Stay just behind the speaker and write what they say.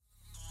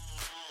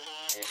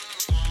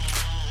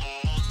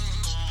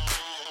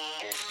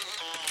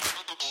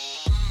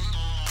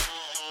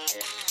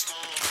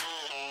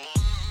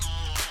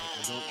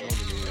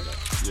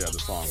Yeah, the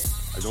song.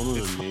 I don't know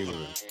the name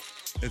of it.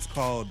 It's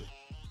called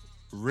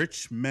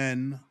 "Rich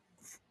Men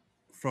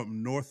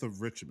from North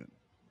of Richmond,"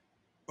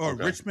 or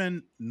Okay. "Rich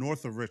Men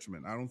North of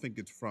Richmond." I don't think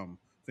it's from.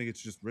 I think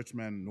it's just "Rich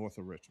Men North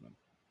of Richmond."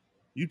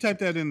 You type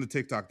that in the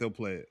TikTok, they'll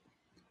play it.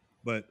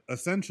 But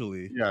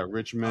essentially, Yeah, uh,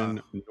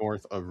 Richmond,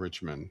 north of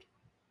Richmond.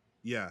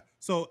 yeah.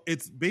 So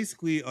it's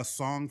basically a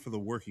song for the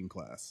working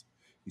class.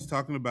 He's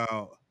talking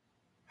about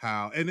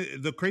how, and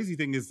the crazy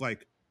thing is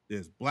like,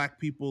 there's black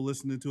people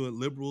listening to it,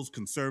 liberals,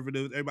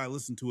 conservatives, everybody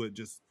listen to it,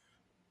 just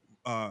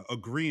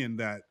agreeing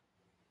that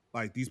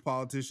like these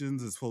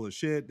politicians is full of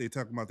shit. They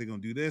talking about they're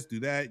gonna do this, do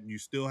that, and you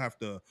still have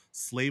to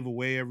slave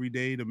away every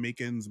day to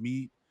make ends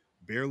meet,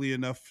 barely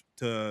enough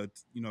to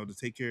to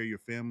take care of your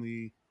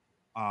family,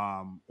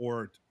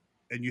 or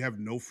and you have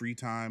no free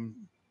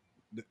time.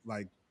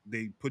 Like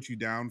they put you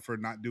down for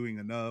not doing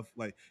enough.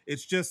 Like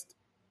it's just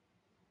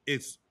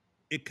it's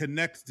it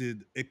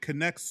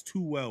connects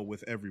too well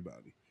with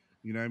everybody.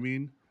 You know what I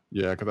mean?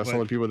 Yeah, because I saw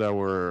But the people that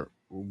were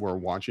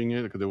watching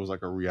it because there was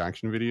like a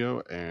reaction video,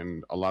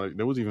 and a lot of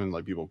there was even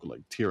like people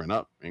like tearing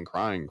up and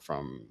crying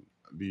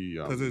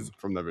because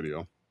from that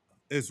video.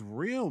 it's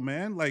real,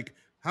 man. Like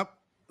how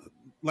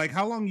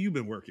long you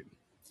been working?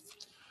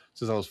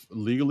 Since I was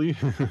legally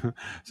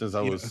since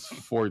I Yeah. was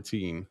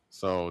 14.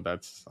 So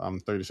that's I'm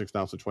 36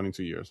 now, so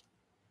 22 years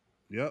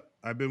Yep.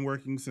 I've been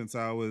working since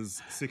I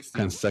was 16.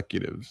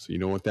 consecutives. You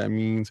know what that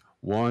means?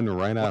 One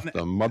right One after after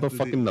the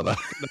motherfucking another.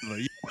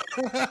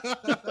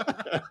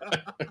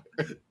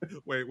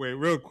 wait,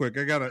 real quick.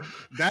 I gotta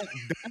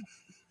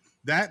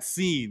that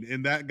scene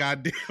in that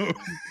goddamn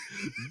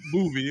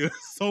movie is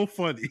so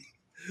funny.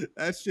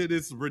 That shit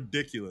is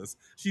ridiculous.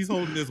 She's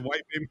holding this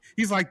white baby.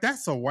 He's like,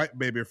 "That's a white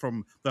baby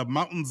from the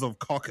mountains of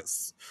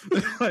Caucasus."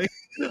 Like,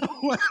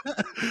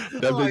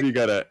 That like, baby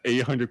got a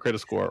 800 credit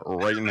score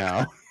right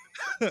now.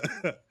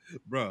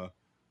 bruh.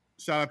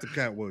 Shout out to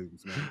Cat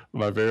Williams, man.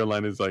 My favorite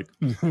line is like,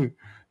 "He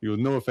goes,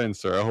 no offense,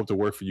 sir. I hope to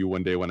work for you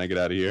one day when I get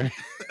out of here."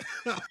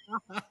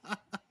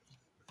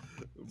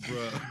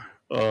 Bruh.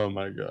 Oh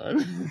my god,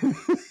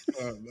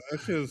 That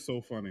shit is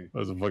so funny. that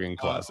was a fucking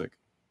classic.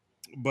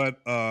 But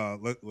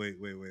wait.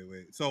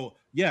 So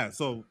yeah,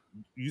 so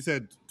you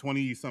said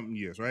 20 something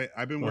years, right?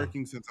 I've been Oh,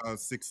 working since I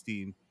was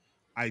 16.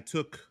 I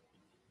took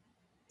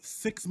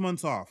 6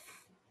 months off,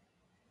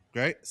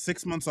 right?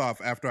 6 months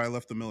off after I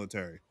left the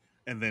military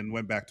and then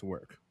went back to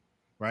work,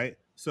 right?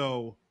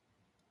 So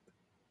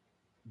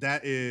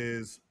that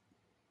is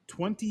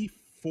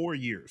 24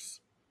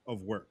 years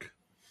of work.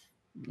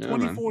 yeah, man.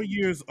 24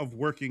 years of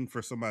working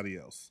for somebody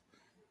else,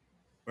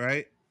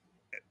 right?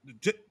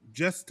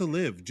 Just to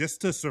live,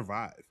 just to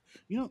survive.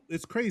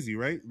 It's crazy,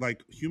 right?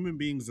 Like human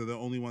beings are the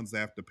only ones that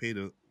have to pay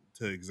to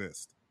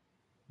exist.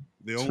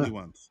 The only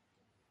ones.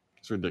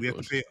 It's We have to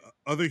ridiculous. pay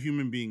other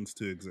human beings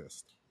to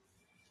exist.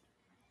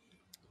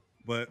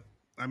 But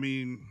I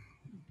mean,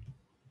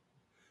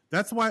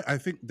 that's why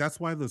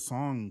the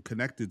song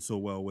connected so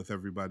well with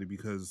everybody,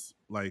 because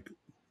like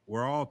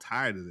we're all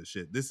tired of this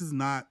shit. This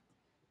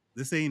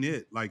ain't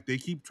it. Like they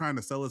keep trying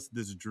to sell us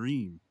this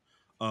dream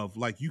of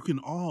like you can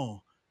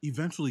all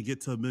eventually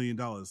get to $1 million.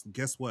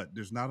 Guess what?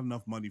 There's not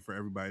enough money for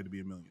everybody to be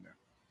a millionaire.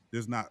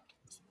 There's not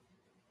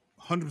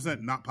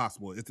 100% not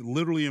possible. It's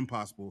literally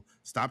impossible.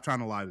 Stop trying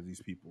to lie to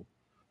these people.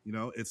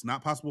 It's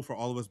not possible for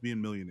all of us being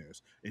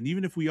millionaires. And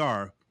even if we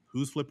are,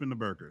 who's flipping the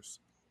burgers?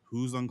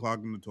 Who's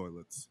unclogging the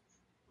toilets?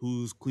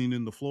 Who's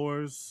cleaning the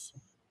floors?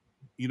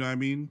 You know what I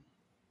mean?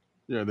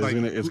 Yeah, Like,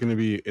 it's gonna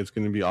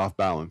be off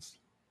balance.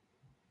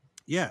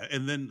 yeah.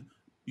 And then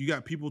you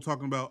got people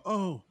talking about,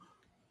 oh,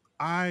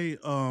 I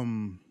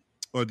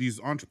or these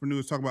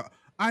entrepreneurs talk about,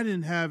 I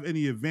didn't have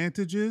any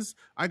advantages.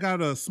 I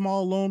got a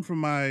small loan from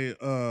my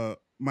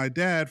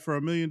dad for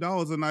 $1 million,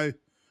 and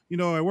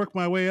I worked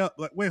my way up.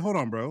 Like, wait, hold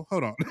on, bro,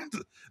 hold on.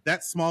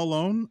 That small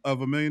loan of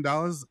 $1 million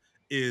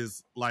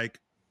is like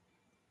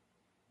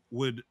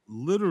would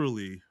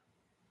literally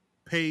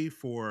pay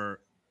for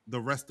the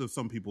rest of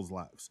some people's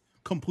lives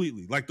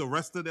completely. Like the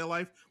rest of their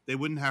life, they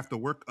wouldn't have to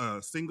work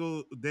a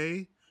single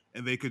day,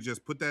 and they could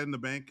just put that in the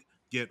bank,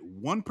 get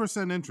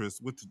 1%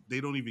 interest, which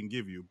they don't even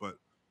give you. But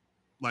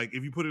like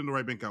if you put it in the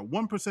right bank account,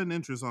 1%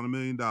 interest on $1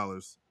 million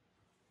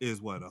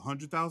is what,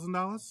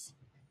 $100,000?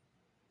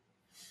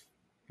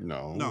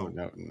 No, No,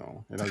 no,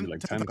 no. It'd be ten like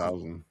ten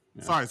thousand.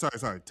 10,000. Yeah.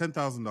 Sorry,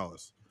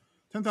 $10,000.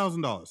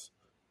 $10,000,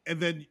 and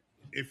then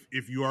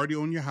if you already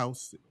own your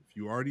house, if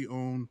you already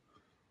own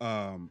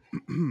um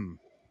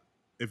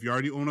if you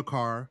already own a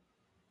car,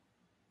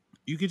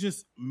 you could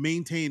just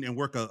maintain and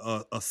work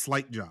a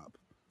slight job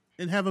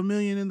and have $1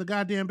 million in the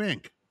goddamn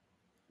bank.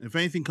 And if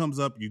anything comes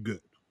up, you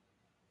good,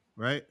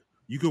 right?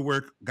 You could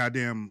work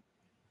goddamn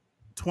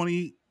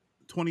 20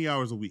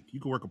 hours a week.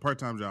 You could work a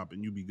part-time job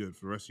and you be good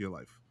for the rest of your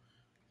life.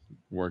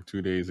 Work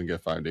 2 days and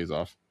get 5 days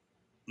off.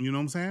 You know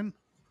what I'm saying?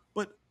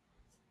 But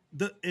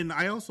and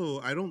I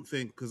don't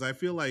think, because I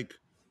feel like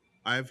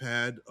I've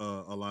had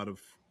a lot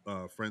of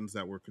friends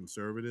that were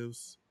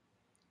conservatives,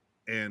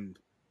 and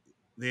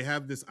they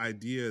have this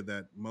idea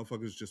that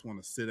motherfuckers just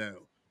want to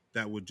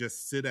that would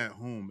just sit at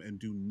home and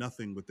do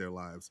nothing with their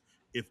lives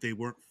if they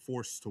weren't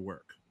forced to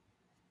work.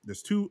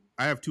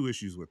 I have two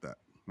issues with that.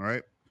 All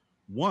right.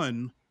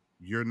 One,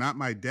 you're not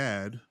my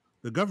dad.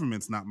 The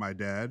government's not my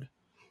dad.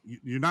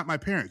 You're not my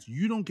parents.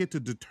 You don't get to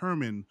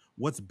determine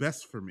what's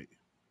best for me.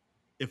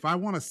 If I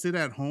want to sit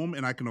at home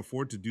and I can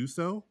afford to do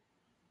so,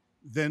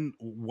 then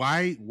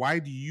why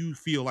do you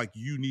feel like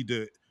you need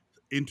to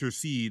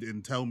intercede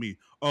and tell me,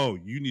 oh,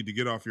 you need to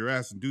get off your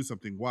ass and do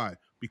something? Why?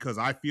 Because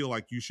I feel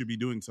like you should be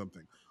doing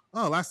something.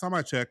 Oh, last time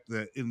I checked,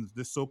 that in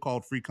this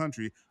so-called free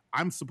country,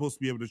 I'm supposed to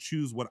be able to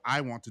choose what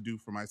I want to do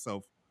for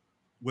myself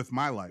with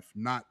my life,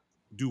 not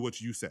do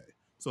what you say.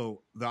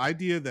 So the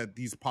idea that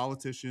these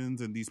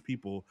politicians and these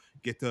people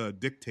get to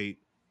dictate,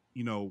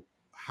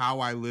 how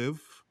I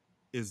live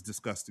is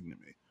disgusting to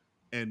me.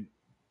 And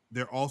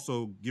they're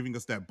also giving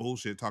us that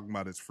bullshit talking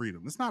about it's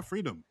freedom. It's not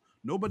freedom.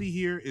 Nobody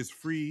here is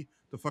free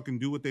to fucking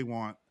do what they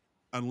want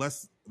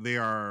unless they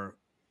are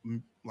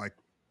like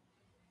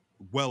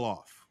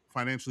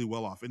financially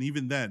well off. And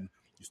even then,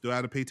 you still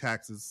have to pay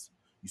taxes.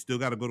 You still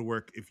got to go to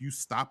work. If you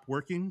stop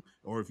working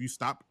or if you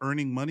stop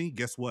earning money,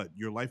 guess what?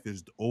 Your life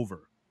is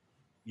over.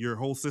 Your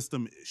whole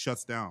system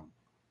shuts down.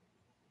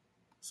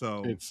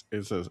 So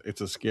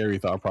it's a scary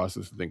thought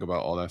process to think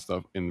about all that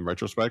stuff in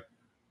retrospect.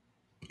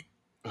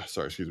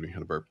 Sorry, excuse me, I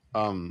had a burp.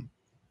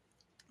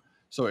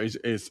 So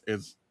it's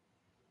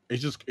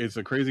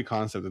a crazy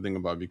concept to think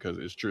about because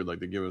it's true. Like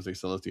they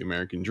sell us the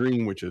American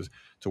dream, which is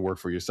to work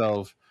for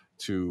yourself,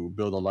 to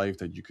build a life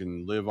that you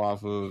can live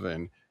off of,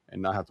 and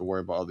not have to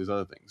worry about all these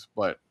other things.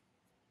 But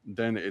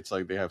then it's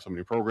like they have so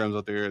many programs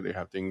out there. They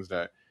have things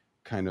that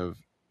kind of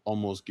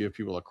almost give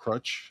people a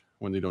crutch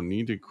when they don't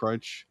need a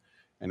crutch,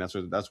 and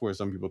that's where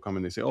some people come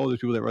and they say, oh, there's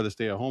people that rather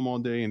stay at home all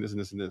day and this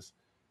and this and this.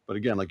 But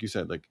again, like you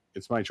said, like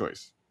it's my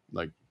choice.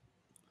 Like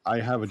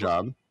I have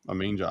a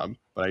main job,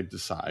 but I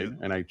decide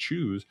and I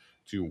choose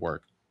to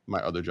work my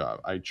other job.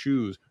 I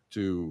choose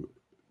to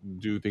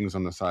do things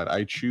on the side.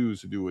 I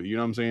choose to do it. You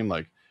know what I'm saying?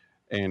 Like,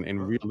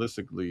 and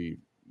realistically,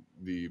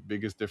 the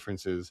biggest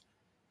difference is,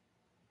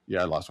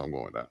 yeah, I lost where I'm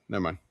going with that.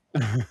 Never mind.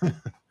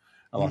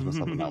 I lost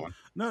myself in that one.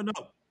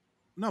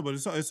 No, but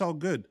it's all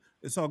good.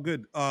 It's all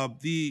good. That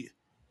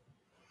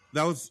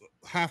was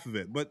half of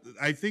it, but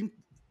I think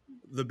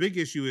the big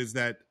issue is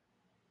that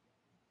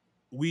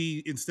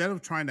we, instead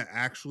of trying to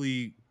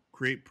actually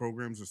create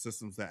programs or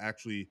systems that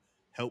actually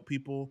help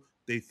people,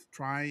 they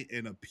try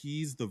and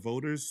appease the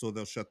voters so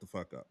they'll shut the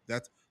fuck up.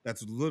 That's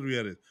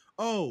literally it.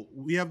 Oh,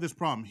 we have this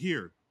problem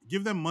here.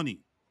 Give them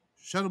money.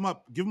 Shut them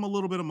up. Give them a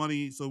little bit of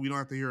money so we don't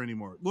have to hear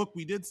anymore. Look,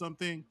 we did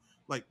something,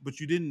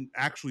 but you didn't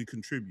actually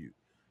contribute.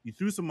 You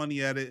threw some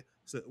money at it,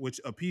 which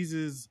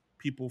appeases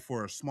people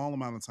for a small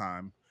amount of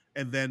time.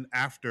 And then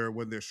after,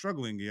 when they're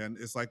struggling again,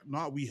 it's like,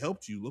 no, we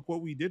helped you. Look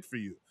what we did for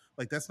you.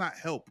 Like, that's not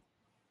help.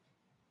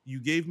 You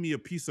gave me a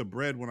piece of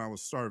bread when I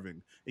was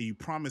starving, and you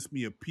promised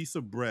me a piece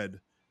of bread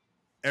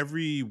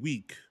every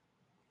week,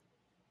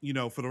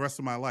 for the rest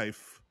of my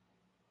life.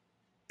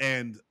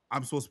 And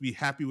I'm supposed to be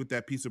happy with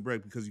that piece of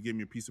bread because you gave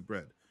me a piece of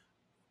bread.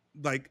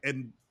 Like,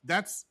 and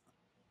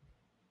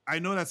I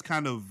know that's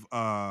kind of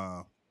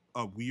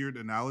a weird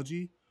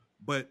analogy,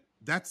 but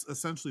that's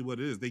essentially what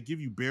it is. They give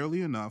you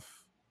barely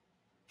enough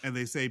and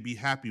they say, be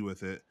happy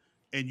with it.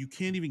 And you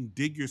can't even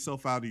dig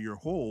yourself out of your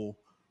hole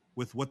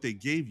with what they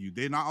gave you.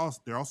 They're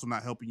also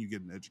not helping you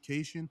get an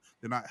education.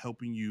 They're not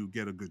helping you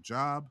get a good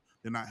job.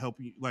 They're not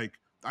helping you. Like,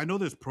 I know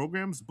there's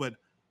programs, but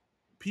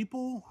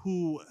people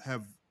who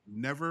have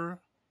never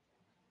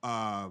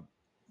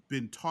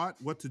been taught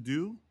what to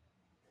do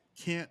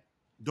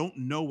don't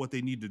know what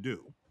they need to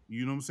do.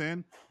 You know what I'm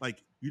saying?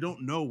 Like, you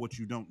don't know what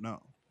you don't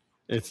know.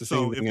 It's the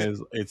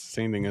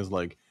same thing as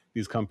like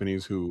these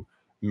companies who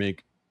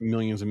make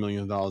millions and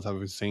millions of dollars, have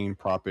insane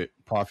profit,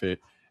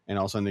 and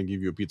all of a sudden they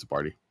give you a pizza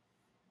party.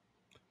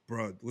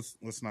 Bro,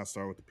 let's not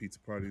start with the pizza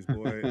parties,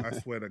 boy. I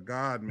swear to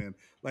God, man.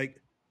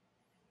 Like,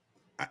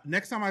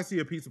 next time I see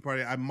a pizza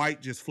party, I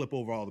might just flip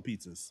over all the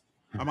pizzas.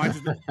 I might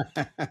just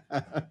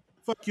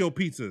fuck your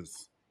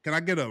pizzas. Can I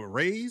get a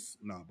raise?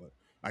 No, but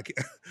I can't.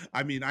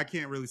 I mean, I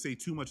can't really say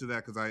too much of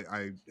that because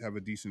I have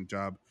a decent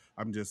job.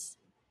 I'm just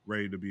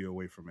ready to be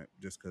away from it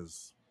just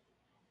because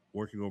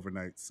working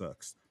overnight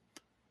sucks.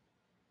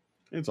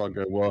 It's all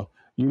good. Well,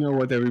 you know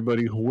what,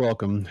 everybody?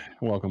 Welcome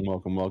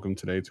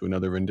today to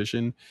another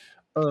rendition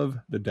of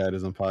the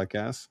Dadism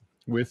Podcast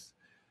with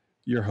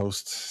your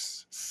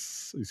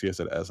hosts. You see, I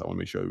said S. I want to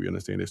make sure we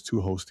understand there's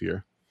two hosts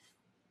here.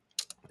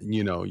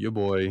 Your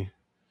boy,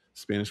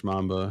 Spanish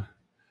Mamba,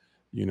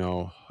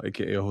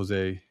 aka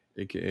Jose,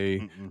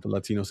 aka the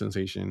Latino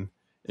sensation,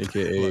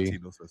 aka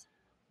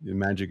the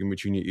magic in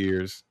between your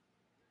ears.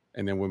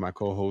 And then with my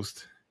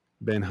co-host,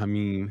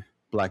 Benjamin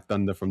Black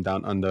Thunder from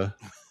Down Under.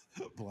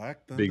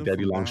 Black Thunder, Big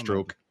Daddy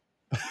Longstroke.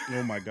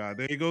 Oh my God,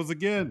 there he goes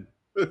again.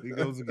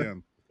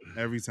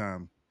 Every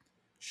time.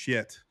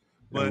 Shit.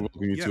 But we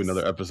welcome you to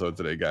another episode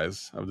today,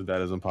 guys, of the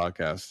Dadism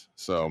Podcast.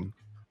 So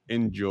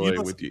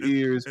enjoy with your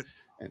ears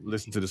and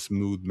listen to the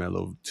smooth,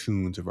 mellow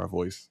tunes of our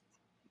voice.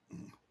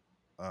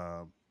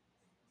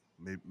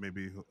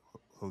 Maybe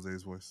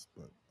Jose's voice,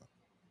 but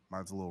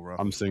mine's a little rough.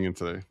 I'm singing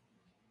today.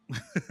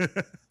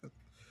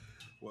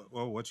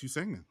 What you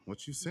singing?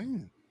 What you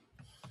singing?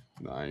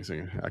 No, I ain't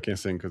singing. I can't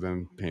sing because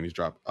then panties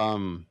drop.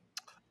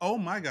 Oh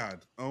my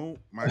god. Oh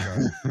my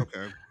god.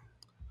 Okay.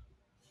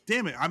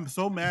 Damn it! I'm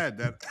so mad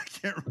that I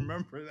can't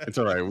remember that. It's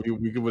all right.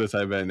 We can put a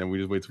side bet and then we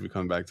just wait till we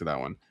come back to that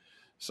one.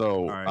 All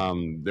So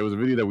right. there was a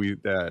video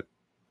that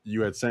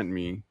you had sent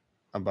me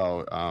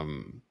about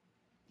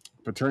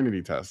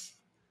paternity tests,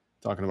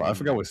 talking about I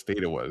forgot what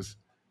state it was,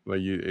 but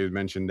it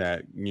mentioned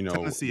that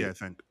Tennessee, I think. I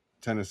think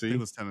Tennessee, it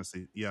was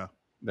Tennessee. Yeah.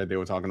 that they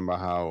were talking about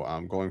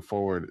how going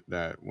forward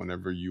that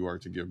whenever you are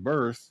to give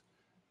birth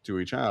to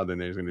a child, then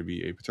there's going to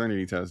be a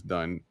paternity test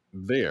done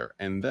there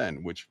and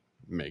then, which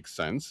makes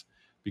sense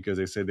because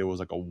they said there was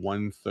like a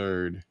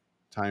 1/3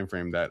 time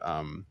frame that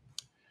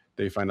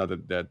they find out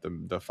that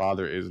the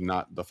father is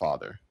not the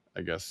father,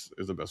 I guess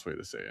is the best way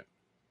to say it.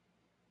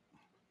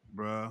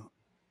 Bruh.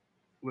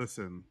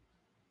 Listen,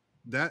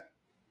 that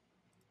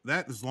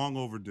is long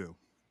overdue,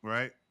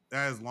 right?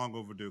 That is long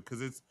overdue because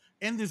there's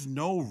there's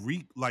no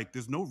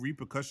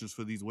repercussions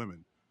for these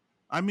women.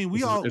 I mean,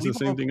 It's the we've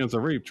same all thing as a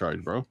rape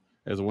charge, bro.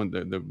 As one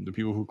the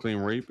people who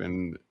claim rape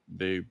and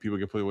people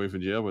get put away for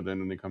jail, but then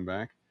when they come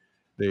back,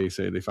 they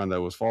say they found out it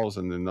was false,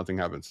 and then nothing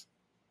happens.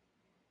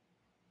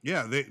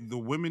 yeah, the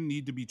women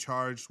need to be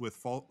charged with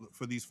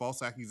for these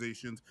false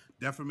accusations,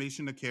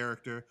 defamation of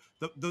character.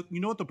 The you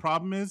know what the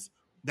problem is?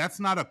 It's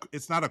not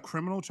a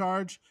criminal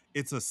charge,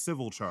 it's a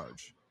civil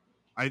charge.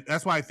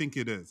 That's why I think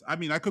it is. I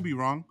mean, I could be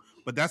wrong,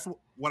 but that's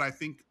what I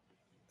think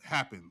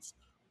happens.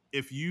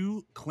 If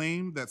you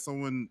claim that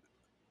someone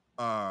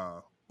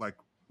like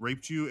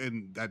raped you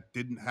and that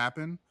didn't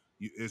happen,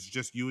 it's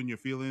just you and your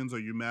feelings, or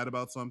you're mad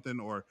about something,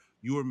 or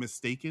you were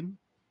mistaken,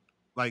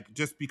 like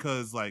just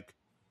because like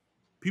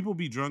people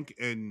be drunk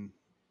and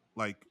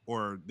like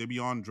or they be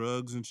on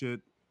drugs and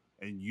shit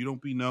and you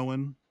don't be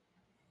knowing,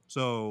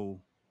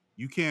 so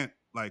you can't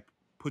like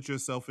put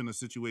yourself in a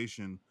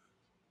situation,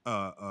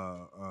 uh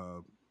uh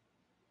uh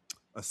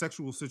a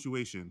sexual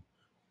situation,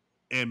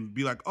 and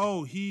be like,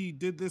 oh, he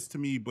did this to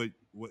me, but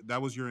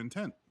that was your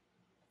intent,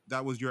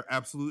 that was your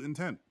absolute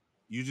intent.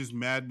 You're just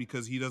mad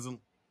because he doesn't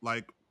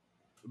like,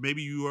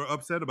 maybe you are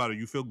upset about it,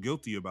 you feel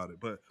guilty about it,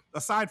 but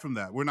aside from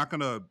that, we're not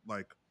gonna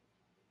like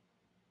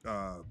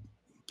uh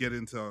get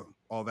into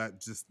all that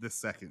just this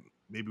second.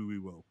 Maybe we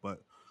will,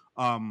 but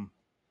um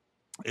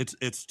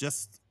it's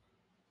just,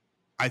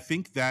 I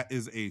think that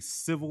is a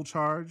civil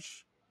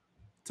charge.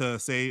 To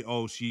say,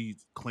 oh, she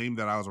claimed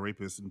that I was a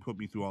rapist and put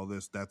me through all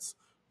this, that's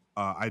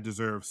I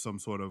deserve some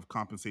sort of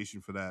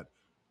compensation for that,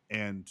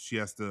 and she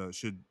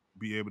should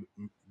be able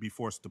to be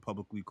forced to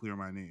publicly clear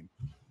my name.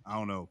 I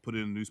don't know, put it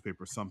in a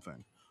newspaper,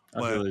 something.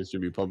 I feel But like it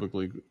should be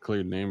publicly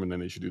cleared name, and then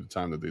they should do the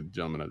time that the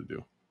gentleman had to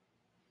do.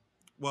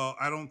 well,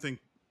 I don't think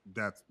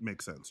that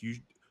makes sense.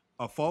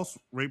 A false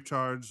rape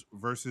charge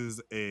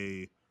versus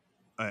a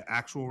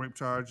actual rape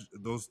charge,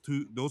 those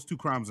two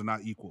crimes are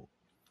not equal.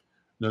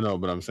 No,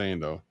 but I'm saying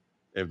though,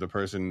 if the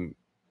person,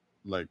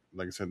 like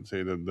I said,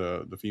 say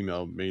the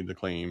female made the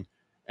claim,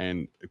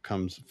 and it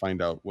comes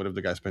find out, what if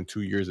the guy spent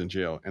 2 years in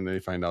jail and they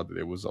find out that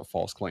it was a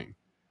false claim?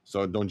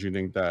 So don't you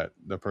think that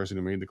the person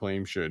who made the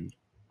claim should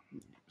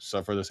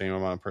suffer the same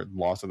amount of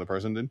loss that the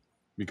person did,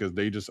 because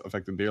they just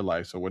affected their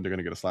life? So what, they're going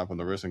to get a slap on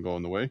the wrist and go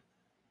in the way?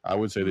 I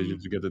would say they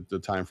Mm, should get the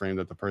time frame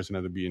that the person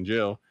had to be in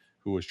jail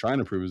who was trying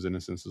to prove his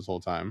innocence this whole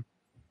time.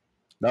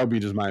 That would be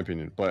just my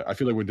opinion, but I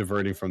feel like we're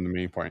diverting from the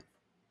main point,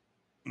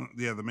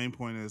 yeah, the main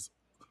point is,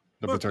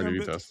 the look, man, paternity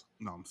bitch. test.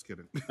 No, I'm just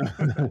kidding.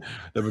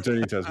 The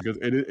paternity test, because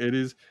it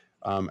is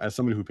as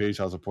somebody who pays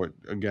child support,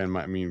 again,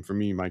 I mean, for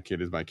me, my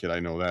kid is my kid. I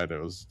know that it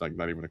was like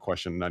not even a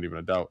question, not even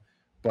a doubt.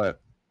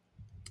 But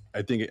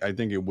I think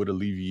it would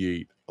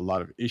alleviate a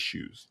lot of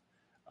issues.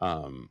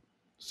 Um,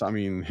 so I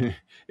mean,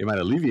 it might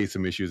alleviate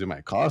some issues. It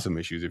might cause some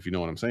issues, if you know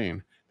what I'm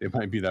saying. There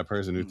might be that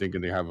person who's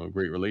thinking they have a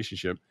great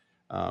relationship,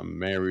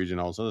 marriage, and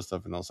all this other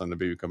stuff, and all of a sudden the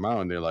baby come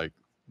out and they're like,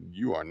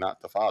 "You are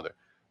not the father."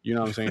 You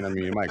know what I'm saying? I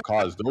mean, it might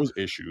cause those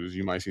issues.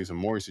 You might see some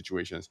more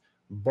situations,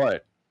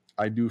 but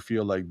I do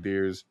feel like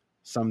there's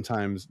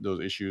sometimes those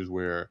issues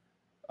where,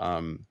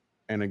 and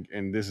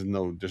this is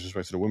no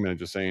disrespect to the women. I'm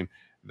just saying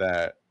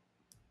that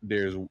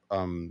there's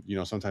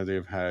sometimes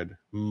they've had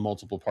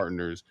multiple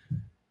partners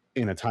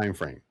in a time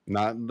frame,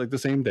 not like the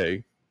same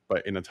day,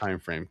 but in a time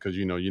frame, because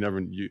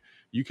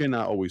you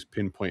cannot always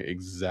pinpoint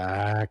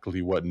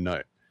exactly what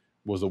nut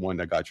was the one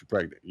that got you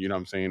pregnant, you know what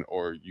I'm saying,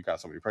 or you got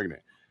somebody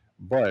pregnant.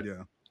 But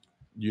Yeah.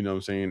 you know what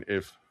I'm saying,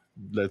 if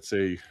let's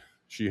say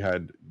she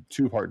had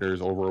two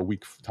partners over a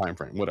week time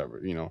frame,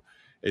 whatever,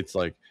 it's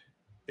like,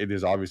 it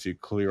is obviously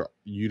clear.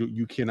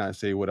 You cannot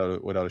say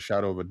without a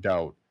shadow of a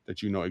doubt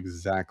that you know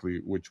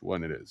exactly which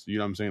one it is. You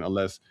know what I'm saying?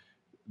 Unless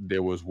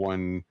there was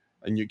one,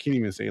 and you can't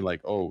even say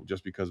like, oh,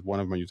 just because one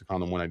of them used a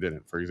condom, one I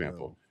didn't, for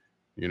example.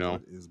 You know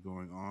What is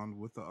going on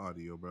with the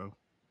audio, bro?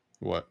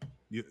 what?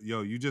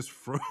 You just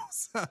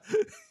froze.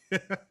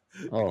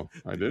 Oh,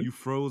 I did. You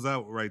froze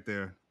out right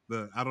there.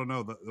 I don't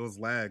know. It was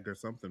lagged or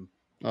something.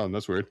 Oh,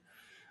 that's weird.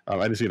 I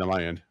didn't see it on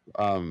my end.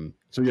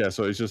 So yeah,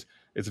 so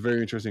it's a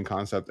very interesting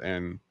concept,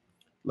 and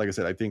like I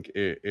said, I think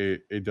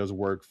it does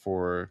work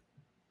for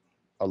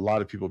a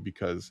lot of people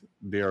because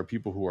there are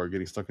people who are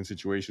getting stuck in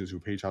situations who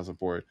pay child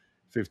support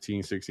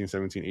 15, 16,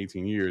 17,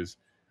 18 years.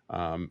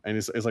 And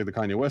it's like the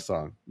Kanye West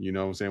song, you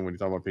know what I'm saying? When you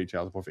talk about pay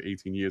child support for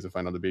 18 years and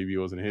find out the baby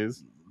wasn't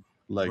his,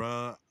 like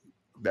Bruh,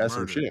 that's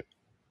some murder. shit.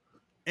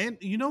 And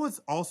you know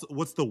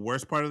what's the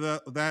worst part of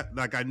that?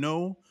 Like I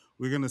know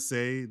we're gonna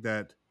say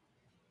that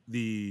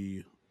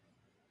the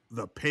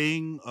the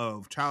paying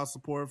of child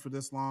support for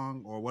this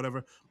long or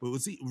whatever, but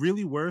what's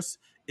really worse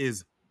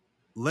is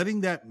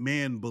letting that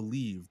man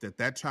believe that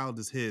that child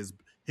is his,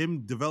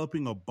 him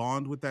developing a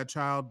bond with that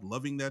child,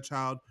 loving that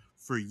child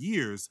for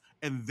years,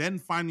 and then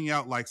finding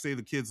out, like, say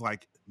the kid's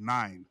like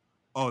 9,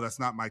 oh, that's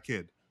not my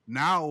kid.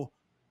 Now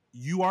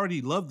you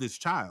already love this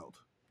child.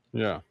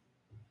 Yeah.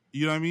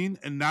 You know what I mean?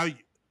 And now,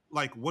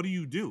 like, what do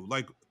you do?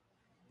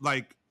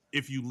 Like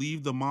if you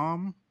leave the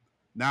mom,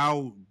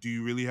 now do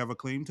you really have a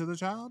claim to the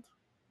child?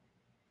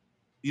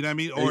 You know what I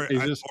mean? It,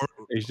 it's just Or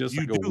it's just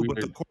you like a do, but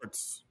the weird.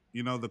 courts,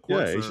 you know, the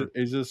Yeah, courts are.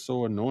 it's just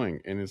so annoying,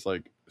 and it's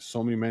like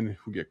so many men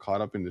who get caught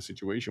up in this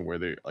situation where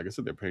they, like I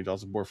said, they're paying child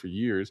support for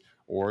years,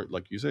 or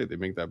like you say, they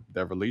make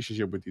that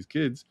relationship with these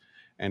kids,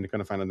 and they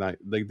kind of find out that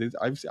like this,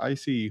 I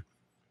see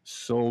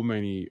so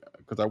many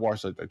because I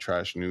watch like the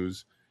trash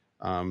news,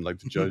 like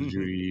the Judge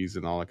Judy's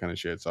and all that kind of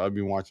shit. So I've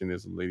been watching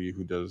this lady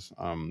who does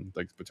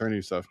like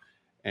paternity stuff,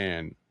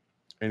 and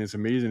it's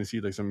amazing to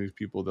see like some of these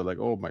people. They're like,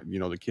 oh my, you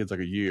know, the kid's like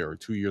a year or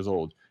 2 years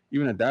old.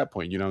 Even at that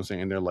point, you know what I'm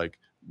saying? And they're like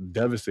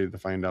devastated to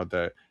find out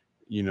that,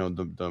 you know,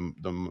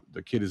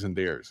 the kid isn't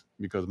theirs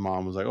because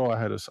mom was like, oh, I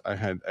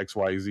had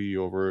XYZ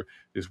over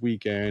this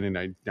weekend, and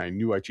I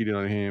knew I cheated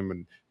on him,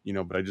 and you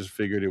know, but I just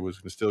figured it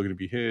was still going to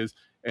be his.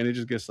 And it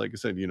just gets, like I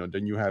said, you know,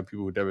 then you have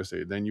people who are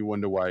devastated. Then you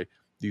wonder why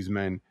these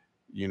men,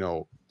 you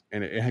know,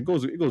 and it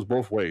goes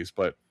both ways,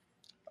 but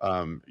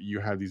you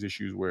have these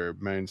issues where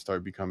men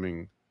start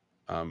becoming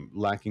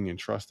lacking in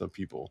trust of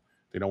people.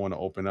 They don't want to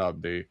open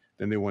up. They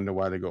wonder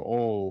why. They go,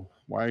 oh,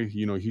 why,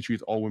 you know, he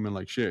treats all women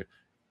like shit.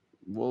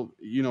 Well,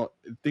 you know,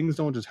 things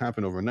don't just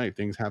happen overnight.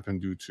 Things happen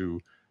due to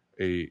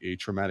a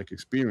traumatic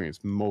experience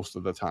most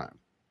of the time.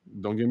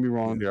 Don't get me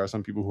wrong. Yeah. There are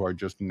some people who are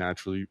just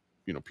naturally,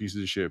 you know,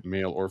 pieces of shit,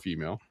 male or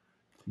female.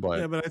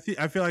 Yeah, But but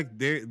I feel like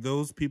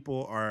those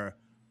people are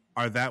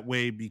that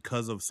way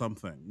because of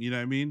something. You know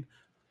what I mean?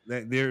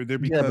 That they're yeah, but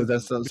because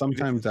that's maybe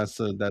sometimes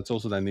that's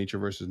also that nature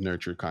versus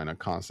nurture kind of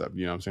concept.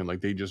 You know what I'm saying?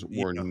 Like they just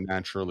were yeah.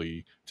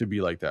 naturally to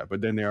be like that. But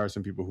then there are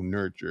some people who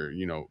nurture,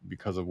 you know,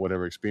 because of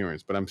whatever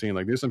experience. But I'm saying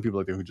like there's some people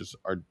like that who just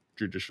are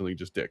traditionally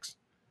just dicks.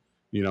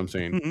 You know what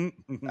I'm saying?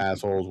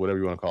 Assholes, whatever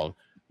you want to call them.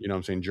 You know what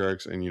I'm saying?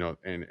 Jerks, and you know,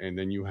 and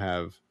then you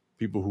have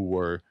people who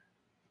were,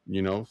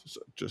 you know,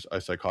 just a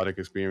psychotic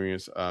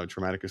experience,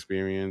 traumatic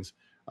experience,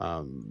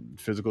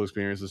 physical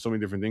experience. There's so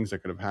many different things that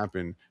could have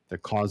happened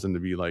that caused them to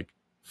be like,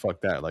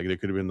 fuck that. Like they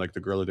could have been like the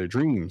girl of their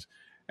dreams.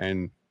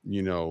 And,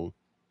 you know,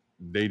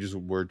 they just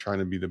were trying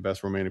to be the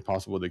best romantic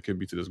possible they could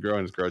be to this girl,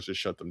 and this girl just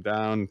shut them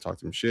down,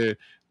 talked them shit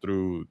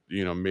through,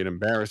 you know, made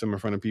embarrass them in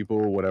front of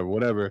people, whatever,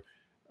 whatever.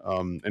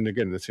 And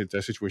again, that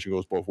situation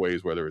goes both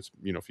ways, whether it's,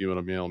 you know, female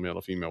to male, male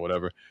to female,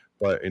 whatever.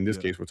 But in this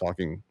Yeah, case, we're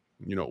talking,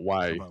 you know,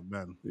 why, about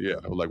men. yeah,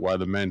 Yeah. like why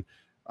the men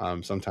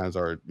sometimes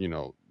are, you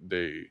know,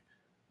 they,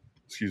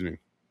 excuse me,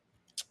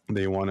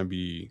 they want to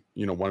be,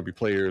 you know, want to be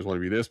players, want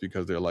to be this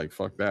because they're like,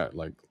 fuck that,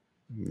 like,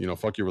 you know,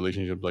 fuck your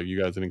relationship, like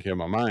you guys didn't care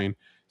about mine,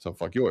 so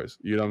fuck yours.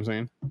 You know what I'm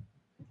saying?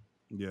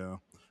 Yeah.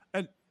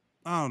 And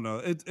I don't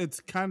know.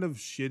 It's kind of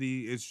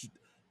shitty. It's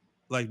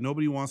like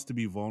nobody wants to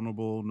be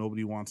vulnerable.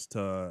 Nobody wants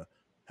to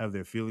have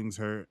their feelings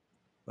hurt.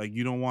 Like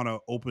you don't want to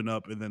open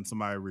up and then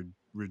somebody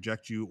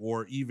reject you,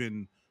 or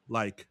even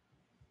like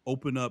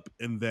open up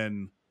and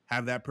then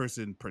have that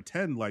person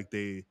pretend like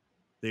they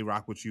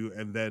rock with you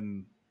and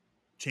then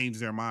change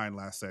their mind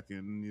last second,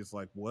 and it's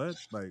like what,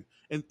 like,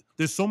 and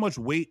there's so much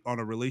weight on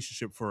a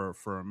relationship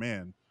for a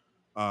man,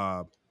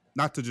 uh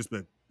not to just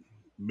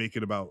make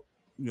it about,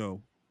 you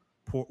know,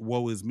 poor,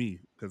 woe is me,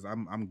 because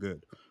I'm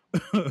good.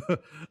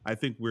 I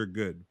think we're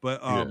good,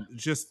 but Yeah.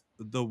 just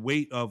the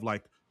weight of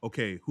like,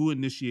 okay, who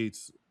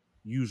initiates?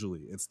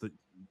 Usually it's the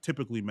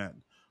typically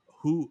men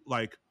who,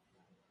 like,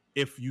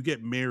 if you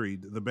get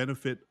married, the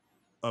benefit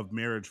of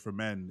marriage for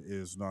men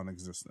is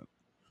non-existent.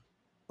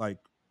 Like,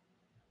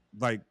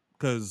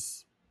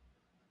 because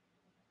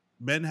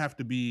men have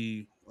to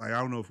be like, I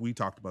don't know if we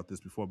talked about this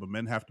before, but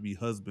men have to be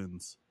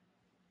husbands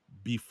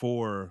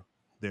before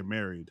they're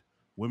married.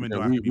 Women Yeah,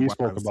 don't have to be we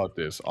spoke wives. about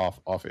this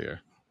off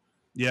air.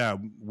 Yeah,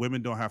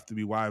 women don't have to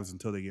be wives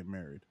until they get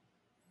married.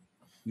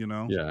 You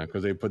know, Yeah,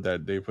 because they put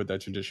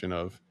that tradition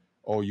of,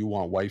 oh, you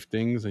want wife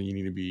things and you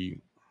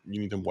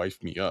need to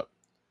wife me up.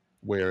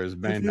 Whereas if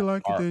men you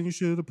like it, are, then you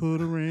should have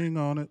put a ring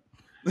on it.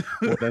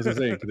 well, that's the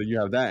thing, because then you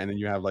have that, and then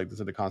you have like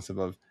the concept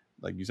of,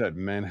 like you said,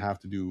 men have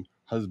to do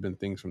husband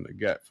things from the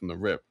get, from the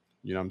rip.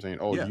 You know what I'm saying?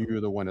 Oh, Yeah, you're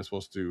the one that's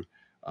supposed to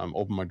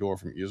open my door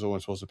from. You're the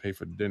one supposed to pay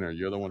for dinner.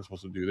 You're the one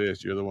supposed to do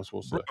this. You're the one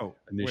supposed to bro.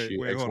 initiate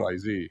Wait, X, hold up, Y,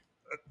 Z.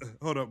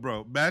 hold up,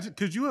 bro. Imagine,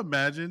 could you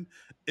imagine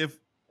if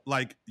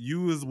like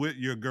you was with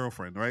your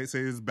girlfriend, right? Say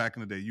it's back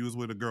in the day, you was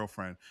with a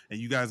girlfriend, and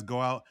you guys go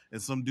out,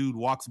 and some dude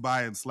walks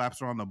by and slaps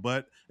her on the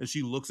butt, and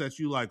she looks at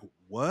you like,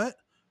 "What?"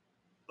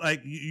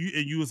 Like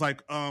and you was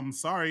like,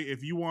 sorry,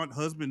 if you want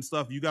husband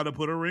stuff, you got to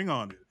put a ring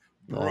on it,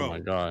 Oh my bro.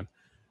 god.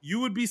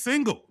 You would be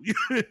single.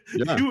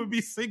 Yeah. You would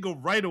be single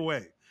right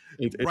away,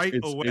 right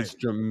away. It's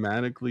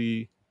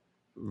dramatically,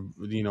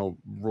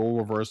 role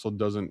reversal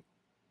doesn't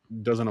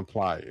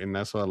apply, and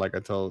that's why, like,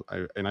 I think,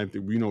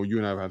 you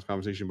and I have had this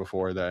conversation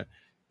before, that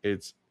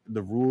it's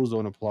the rules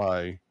don't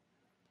apply.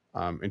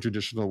 In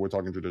traditional, we're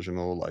talking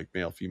traditional, like,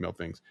 male female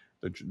things.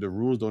 The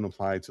rules don't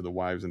apply to the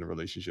wives in the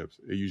relationships.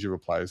 It usually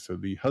applies to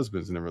the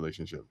husbands in the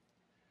relationship.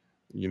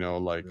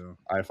 Like, Yeah.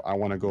 if I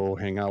want to go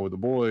hang out with the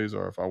boys,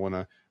 or if I want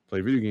to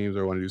play video games,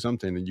 or I want to do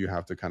something, then you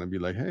have to kind of be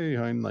like, hey,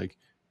 hon, like,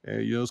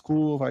 hey, it's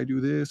cool if I do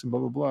this and blah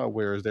blah blah.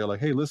 Whereas they're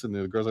like, hey, listen,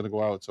 the girls are gonna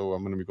go out, so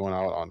I'm gonna be going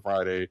out on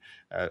Friday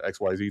at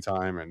XYZ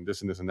time, and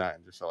this and this and that,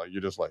 and just like,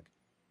 you're just like,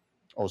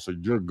 oh, so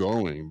you're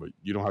going, but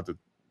you don't have to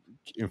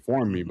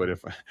inform me. But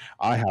if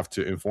I have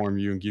to inform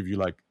you and give you,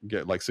 like,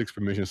 get like 6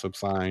 permission slips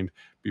signed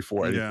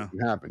before anything Yeah. can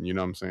happen, you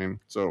know what I'm saying?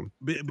 So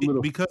it's a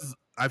little. Because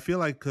I feel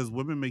like because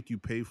women make you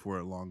pay for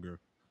it longer.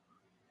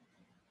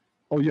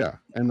 Oh yeah,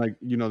 and, like,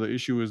 the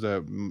issue is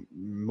that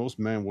most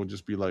men will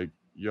just be like,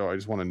 "Yo, I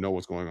just want to know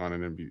what's going on,"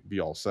 and then be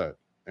all set.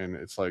 And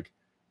it's like,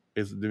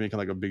 they're making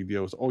like a big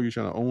deal. It's, oh, you're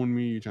trying to own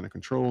me, you're trying to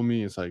control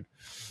me. It's like,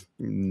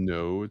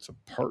 no, it's a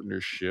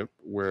partnership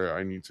where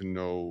I need to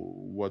know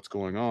what's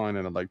going on,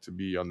 and I'd like to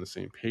be on the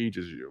same page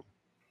as you.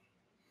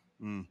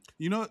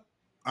 You know,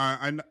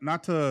 I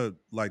not to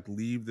like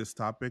leave this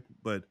topic,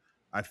 but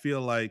I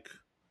feel like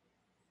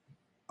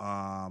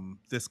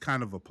this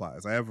kind of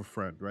applies. I have a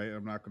friend, right?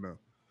 I'm not gonna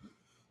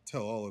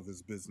tell all of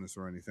his business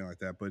or anything like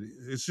that, but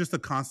it's just a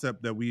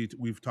concept that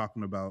we've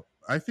talking about.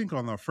 I think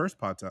on our first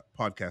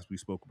podcast we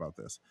spoke about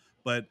this.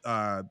 But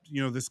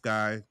this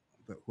guy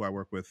who I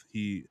work with,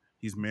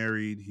 he's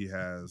married, he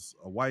has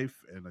a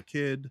wife and a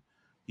kid.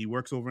 He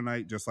works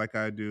overnight just like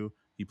I do.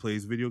 He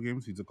plays video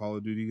games. He's a Call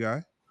of Duty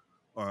guy.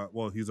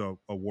 Well, he's a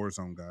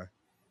Warzone guy.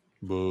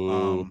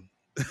 Boo.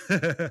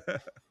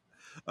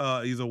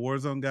 He's a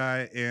Warzone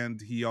guy,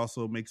 and he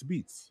also makes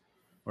beats.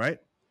 Right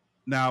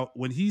now,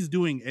 when he's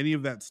doing any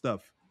of that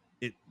stuff,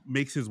 it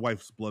makes his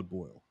wife's blood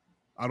boil.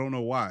 I don't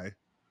know why.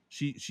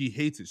 She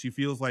hates it. She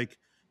feels like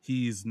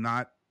he's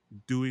not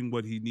doing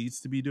what he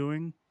needs to be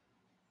doing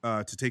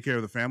to take care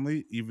of the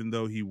family, even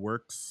though he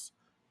works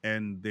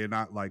and they're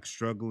not like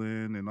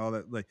struggling and all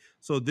that. Like,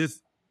 so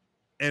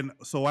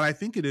what I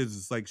think it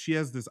is like she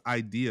has this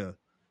idea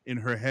in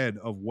her head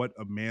of what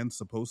a man's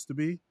supposed to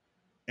be.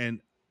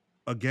 And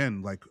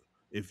again, like,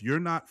 if you're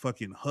not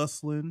fucking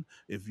hustling,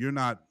 if you're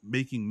not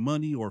making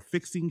money or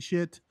fixing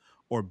shit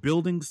or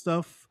building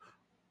stuff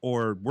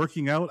or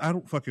working out, I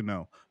don't fucking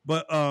know.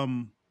 But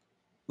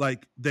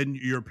like, then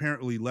you're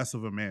apparently less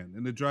of a man,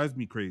 and it drives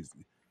me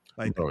crazy.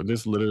 Like, bro,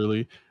 this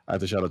literally, I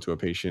have to shout out to a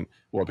patient's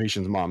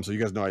mom. So you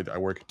guys know I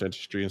work in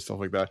dentistry and stuff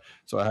like that.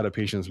 So I had a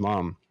patient's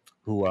mom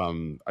who,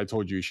 I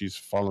told you, she's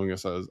following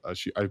us as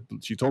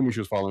she told me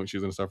she was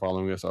gonna start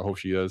following us. I hope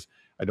she does.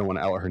 I don't want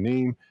to out her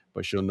name,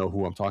 but she'll know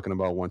who I'm talking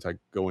about once I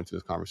go into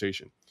this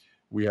conversation.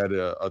 We had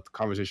a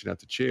conversation at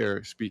the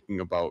chair speaking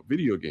about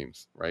video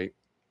games, right?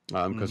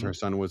 Because her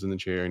son was in the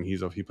chair, and he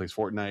plays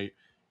Fortnite,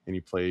 and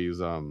he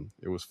plays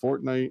it was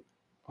Fortnite.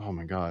 Oh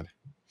my god,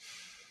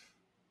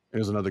 it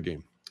was another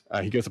game.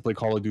 He gets to play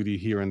Call of Duty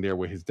here and there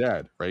with his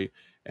dad, right?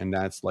 And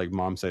that's, like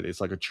mom said, it's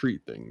like a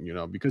treat thing,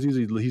 because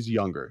he's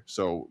younger.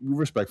 So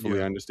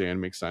respectfully, I understand,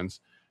 makes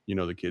sense.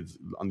 The kid's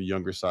on the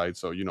younger side,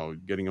 so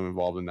getting him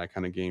involved in that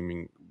kind of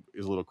gaming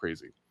is a little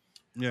crazy.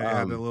 Yeah, I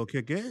had that little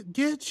kid.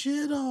 Get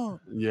shit on.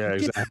 Yeah,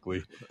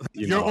 exactly.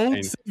 Your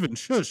own Steven,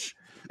 shush.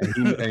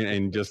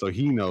 And just so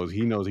he knows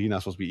he's not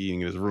supposed to be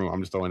eating in his room.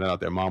 I'm just throwing that out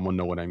there. Mom will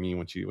know what I mean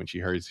when she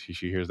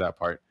hears that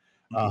part.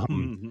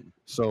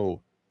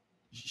 So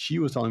she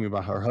was telling me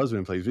about her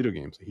husband plays video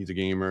games. He's a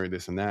gamer,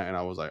 this and that. And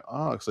I was like,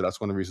 oh, so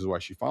that's one of the reasons why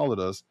she followed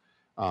us,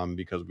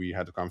 because we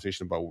had the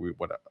conversation about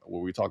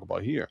what we talk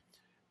about here.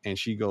 And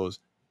she goes,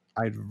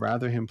 I'd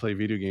rather him play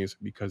video games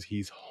because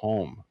he's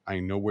home. I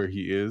know where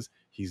he is.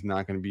 He's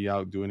not going to be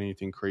out doing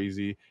anything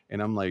crazy.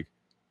 And I'm like,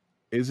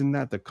 isn't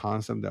that the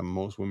concept that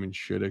most women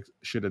should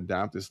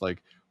adapt? It's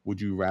like,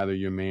 would you rather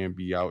your man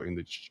be out in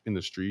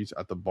the streets,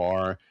 at the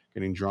bar,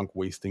 getting drunk,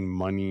 wasting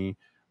money,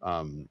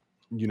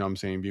 you know what I'm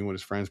saying, being with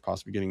his friends,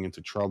 possibly getting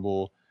into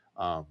trouble?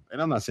 And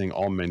I'm not saying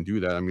all men do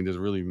that. I mean, there's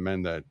really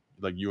men that,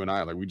 like you and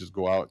I, like, we just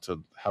go out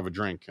to have a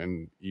drink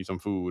and eat some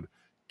food,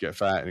 get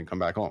fat, and come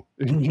back home.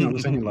 You know what I'm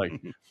saying? Like,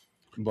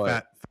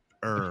 but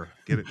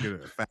get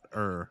it,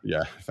 fatter.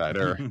 Yeah,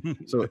 fatter.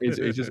 So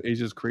it's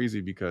just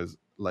crazy, because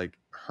like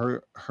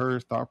her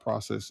thought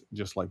process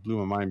just like blew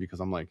my mind, because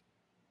I'm like,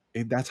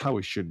 that's how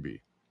it should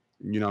be.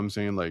 You know what I'm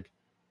saying? Like,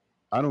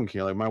 I don't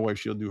care. Like, my wife,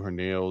 she'll do her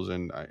nails,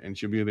 and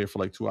she'll be there for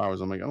like 2 hours.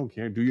 I'm like, I don't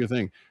care. Do your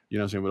thing. You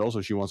know what I'm saying? But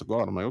also, she wants to go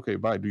out. I'm like, okay,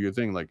 bye. Do your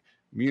thing. Like,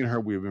 me and her,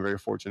 we've been very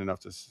fortunate enough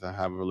to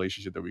have a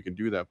relationship that we can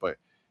do that. But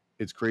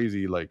it's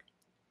crazy. Like,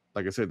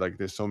 like I said, like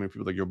there's so many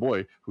people like your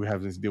boy who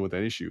having to deal with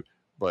that issue,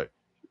 but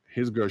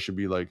his girl should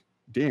be like,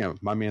 damn,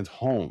 my man's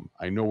home.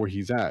 I know where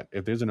he's at.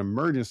 If there's an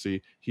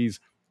emergency, he's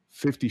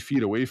 50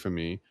 feet away from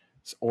me,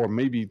 or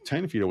maybe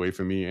 10 feet away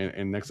from me,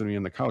 and next to me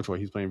on the couch while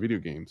he's playing video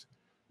games.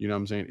 You know what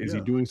I'm saying? Is he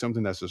Yeah. doing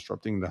something that's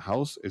disrupting the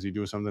house? Is he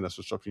doing something that's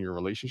disrupting your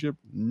relationship?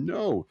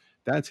 No,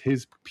 that's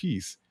his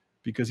peace,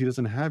 because he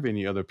doesn't have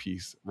any other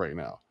peace right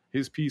now.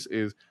 His peace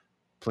is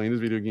playing his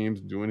video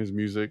games, doing his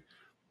music.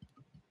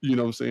 You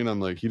know what I'm saying? I'm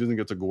like, he doesn't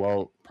get to go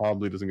out,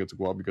 probably doesn't get to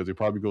go out, because he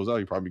probably goes out,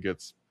 he probably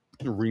gets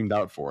reamed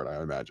out for it,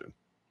 I imagine.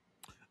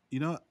 You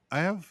know, I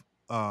have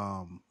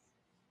I'm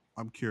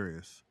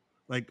curious.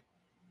 Like,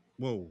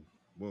 whoa,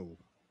 whoa.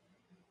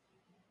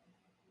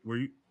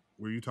 Were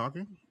you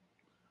talking?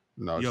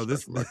 No, it's Yo,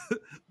 just this back.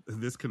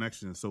 this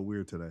connection is so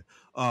weird today.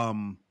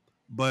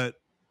 But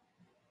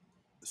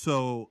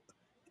so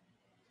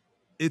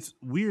it's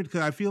weird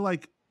because I feel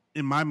like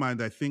in my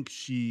mind, I think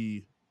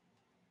she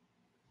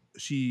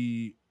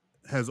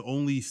has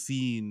only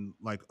seen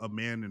like a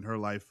man in her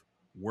life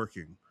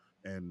working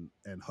and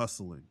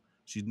hustling.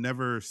 She's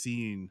never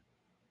seen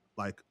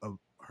like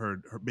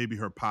her maybe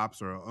her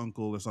pops or her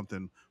uncle or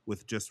something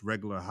with just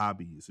regular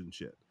hobbies and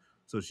shit.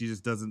 So she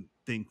just doesn't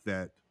think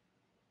that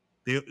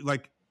they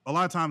like a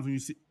lot of times when you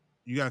see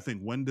you gotta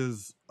think when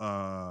does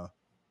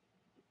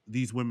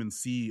these women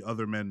see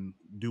other men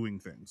doing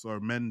things or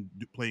men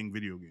playing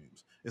video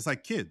games. It's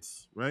like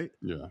kids, right?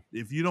 Yeah.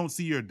 If you don't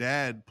see your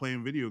dad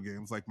playing video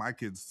games like my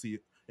kids see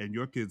and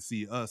your kids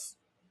see us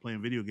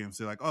playing video games,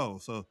 they're like, oh,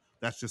 so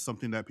that's just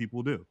something that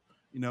people do,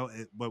 you know.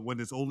 But when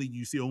it's only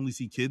you only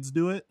see kids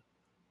do it,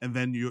 and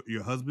then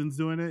your husband's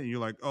doing it, and you're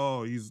like,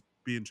 oh, he's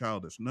being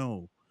childish.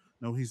 No,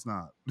 he's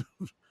not.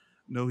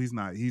 No, he's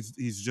not.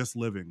 He's just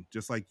living,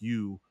 just like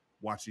you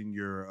watching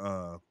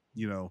your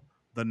you know,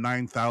 the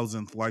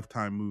 9,000th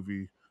Lifetime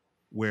movie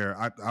where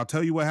I'll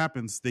tell you what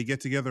happens. They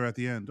get together at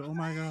the end. Oh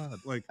my god!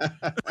 Like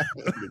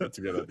They get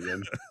together at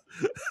the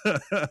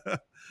end.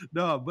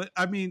 no, but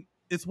I mean,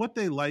 it's what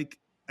they like,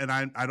 and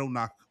I don't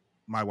knock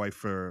my wife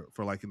for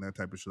liking that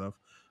type of stuff.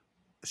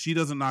 She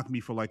doesn't knock me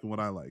for liking what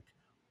I like,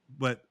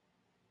 but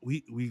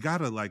we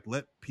gotta like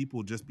let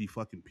people just be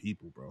fucking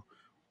people, bro.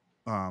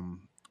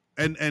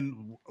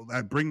 And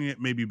bringing it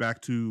maybe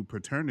back to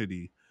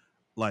paternity,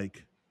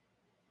 like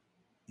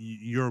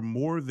you're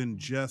more than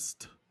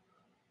just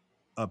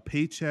a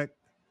paycheck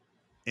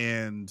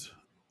and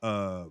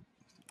I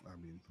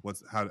mean,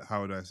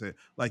 how would I say it?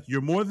 Like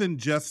you're more than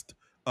just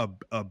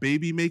a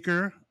baby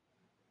maker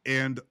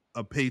and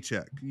a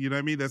paycheck. You know what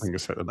I mean? That's Like I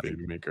said, a like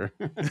baby maker.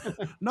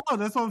 no,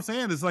 that's what I'm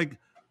saying. It's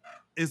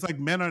like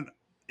men are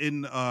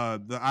in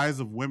the eyes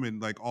of women,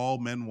 like all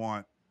men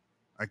want,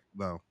 like,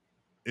 well,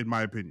 in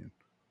my opinion,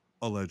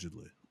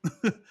 allegedly.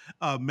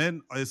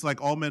 Men, it's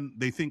like all men,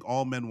 they think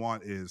all men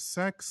want is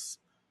sex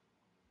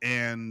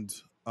and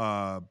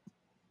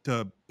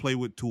to play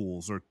with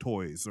tools or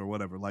toys or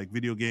whatever, like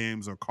video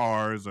games or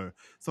cars or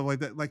stuff like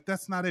that. Like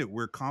that's not it.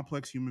 We're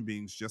complex human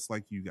beings just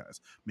like you guys.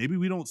 Maybe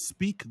we don't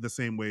speak the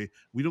same way,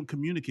 we don't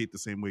communicate the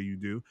same way you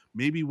do.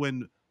 Maybe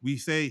when we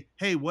say,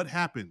 hey, what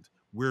happened,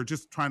 we're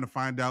just trying to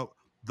find out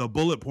the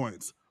bullet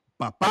points.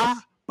 Ba ba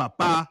ba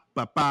ba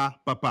ba ba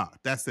ba ba.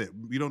 That's it.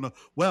 We don't know.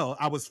 Well,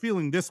 I was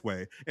feeling this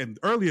way, and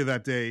earlier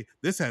that day,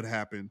 this had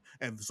happened,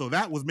 and so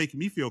that was making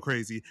me feel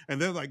crazy.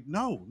 And they're like,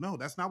 no,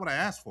 that's not what I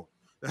asked for.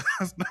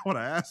 That's not what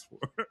I asked for.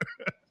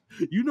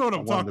 You know what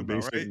I'm talking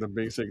about, right? The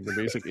basic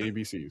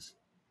ABCs.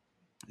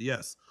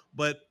 Yes,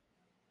 but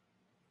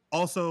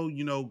also,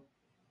 you know,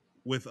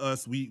 with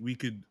us, we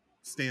could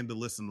stand to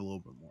listen a little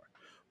bit more.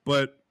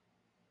 But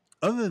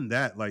other than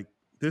that, like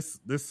this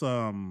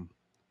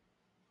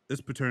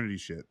paternity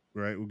shit,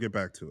 right? We'll get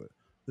back to it.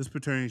 This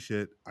paternity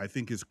shit, I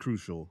think, is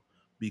crucial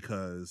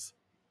because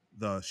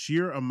the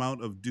sheer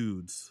amount of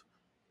dudes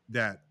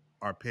that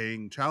are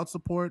paying child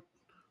support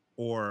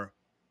or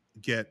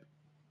get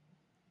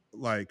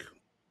like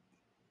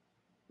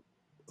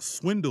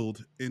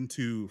swindled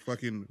into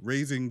fucking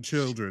raising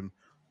children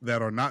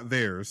that are not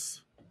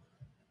theirs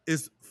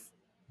is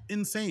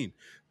insane.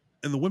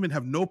 And the women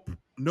have no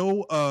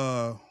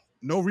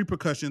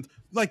repercussions.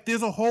 Like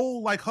there's a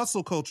whole like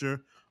hustle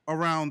culture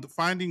around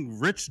finding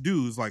rich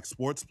dudes like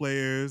sports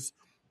players,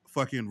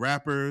 fucking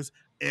rappers,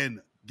 and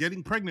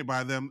getting pregnant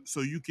by them so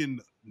you can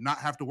not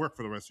have to work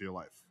for the rest of your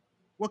life.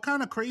 What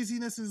kind of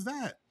craziness is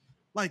that?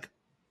 Like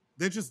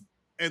they're just,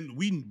 and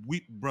we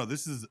bro,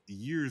 this is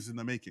years in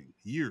the making.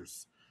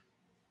 Years.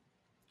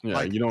 Yeah,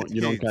 Like you don't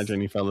catch decades.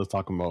 any fellas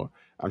talking about,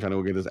 I'm trying to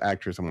go get this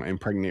actress, I'm gonna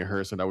impregnate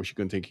her so that way she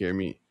can take care of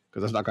me,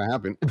 because that's not gonna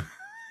happen.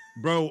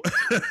 Bro,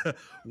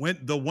 when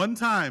the one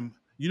time,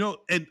 you know,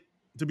 and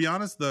to be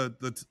honest, the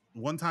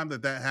one time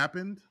that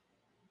happened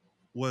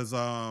was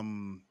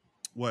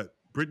what,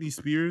 Britney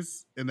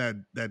Spears and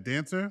that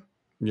dancer,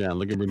 Yeah,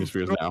 look at Britney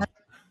Spears now,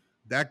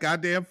 that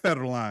goddamn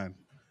Federline.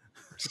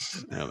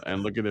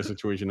 and look at the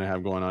situation they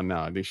have going on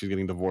now. I think she's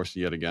getting divorced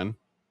yet again.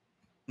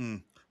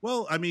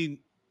 Well, I mean,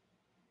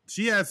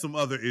 she had some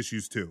other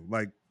issues too.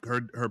 Like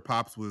her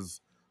pops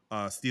was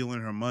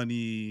stealing her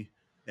money.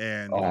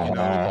 And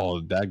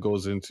Oh, that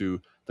goes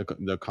into the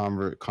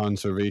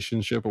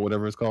conservationship or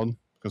whatever it's called,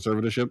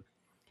 conservatorship.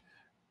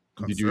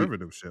 Did you?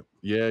 conservativeship.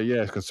 Yeah,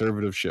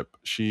 conservativeship.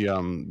 She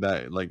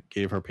that like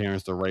gave her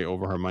parents the right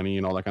over her money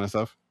and all that kind of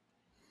stuff.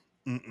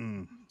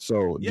 Mm-mm.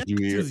 So Yeah, did you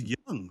she hear? was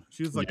young.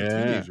 She was like a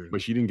Yeah, teenager.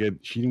 but she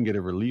didn't get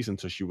a release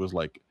until she was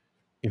like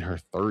in her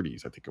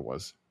 30s, I think it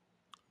was.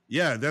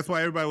 Yeah, that's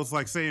why everybody was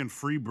like saying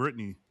free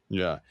Britney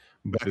Yeah,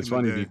 but back it's in the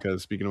funny day.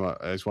 because speaking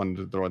about, I just wanted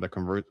to throw out that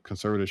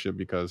conservatorship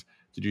because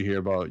did you hear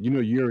about, you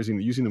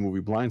seen the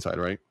movie Blindside,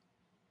 right?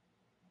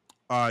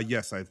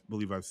 Yes, I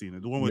believe I've seen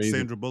it. The one with Amazing.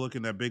 Sandra Bullock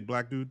and that big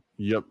black dude.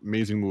 Yep,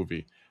 amazing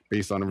movie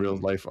based on the real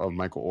Mm-hmm. life of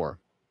Michael Orr.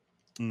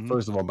 Mm-hmm.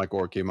 First of all, Michael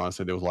Orr came out and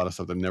said there was a lot of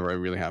stuff that never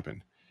really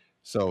happened.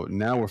 So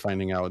now we're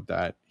finding out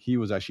that he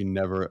was actually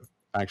never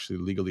actually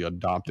legally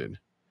adopted.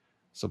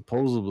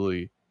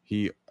 Supposedly,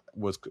 he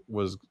was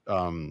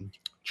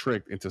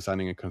tricked into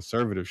signing a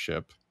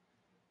conservatorship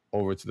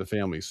over to the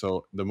family.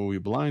 So the movie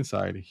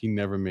Blindside, he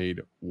never made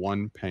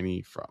one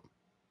penny from.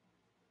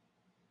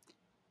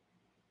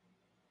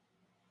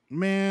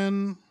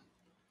 Man,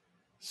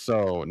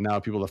 So now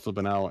people are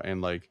flipping out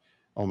and like,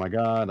 oh my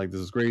god, like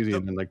this is crazy.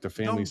 don't, And then like the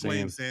family don't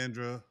blame saying,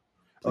 Sandra.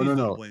 oh no Please don't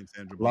no, blame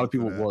Sandra a lot of Bullock for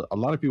people, that. well, a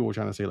lot of people were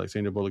trying to say like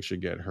Sandra Bullock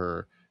should get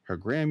her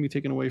Grammy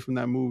taken away from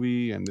that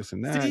movie and this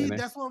and that. See, And then,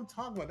 that's what I'm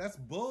talking about. That's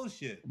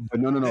bullshit. but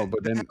no,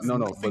 but That then has but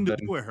nothing to do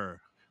then with her.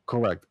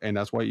 correct. And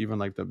that's why even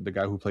like the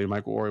guy who played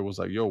Michael Orr was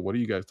like, yo, what are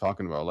you guys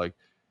talking about? Like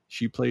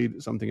she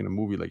played something in a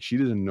movie. Like she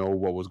didn't know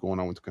what was going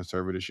on with the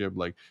conservatorship.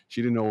 Like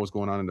she didn't know what was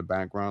going on in the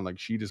background. Like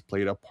she just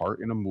played a part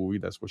in a movie.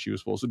 That's what she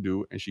was supposed to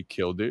do. And she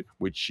killed it,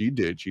 which she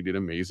did. She did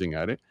amazing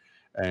at it.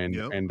 And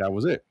Yep. and that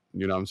was it.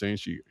 You know what I'm saying?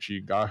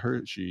 She got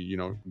her,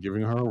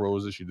 giving her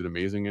roses. She did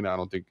amazing. And I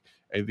don't think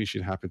anything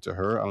should happen to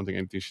her. I don't think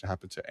anything should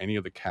happen to any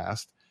of the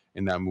cast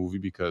in that movie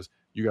because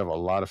you have a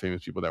lot of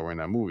famous people that were in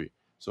that movie.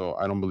 So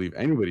I don't believe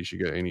anybody should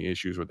get any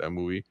issues with that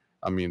movie.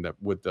 I mean that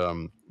with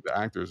the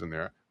actors in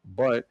there.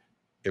 But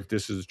if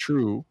this is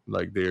true,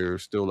 like they're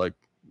still like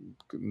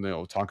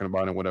talking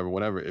about it,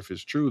 whatever. If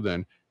it's true,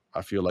 then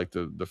I feel like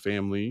the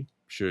family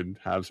should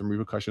have some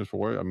repercussions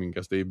for it. I mean,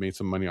 guess they've made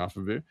some money off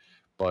of it,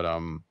 but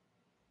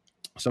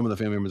some of the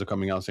family members are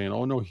coming out saying,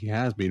 "Oh no, he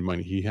has made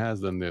money. He has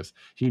done this.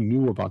 He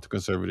knew about the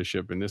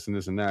conservatorship and this and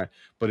this and that."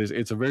 But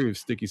it's a very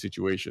sticky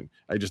situation.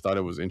 I just thought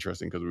it was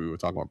interesting because we were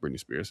talking about Britney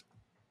Spears.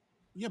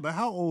 Yeah, but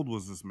how old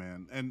was this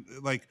man? And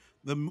like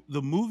the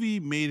movie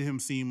made him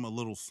seem a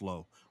little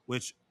slow,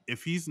 which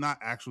if he's not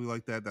actually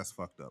like that, that's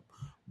fucked up.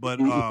 But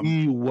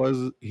He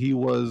was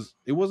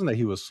it wasn't that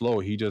he was slow,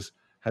 he just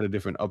had a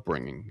different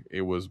upbringing.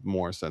 It was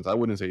more sense. I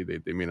wouldn't say they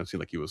made him seem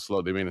like he was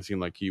slow. They made him seem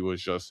like he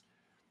was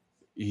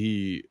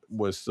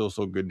still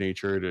so good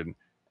natured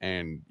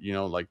and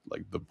like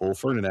the Bull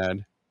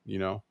Ferdinand, you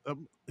know.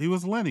 he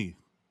was Lenny.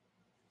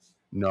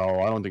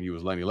 No, I don't think he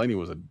was Lenny. Lenny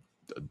was a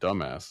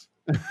dumbass.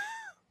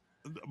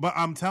 But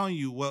I'm telling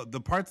you, well,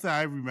 the parts that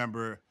I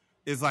remember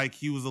is like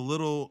he was a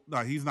little. No,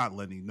 he's not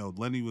Lenny. No,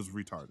 Lenny was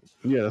retarded.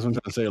 Yeah, that's what I'm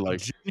trying to say.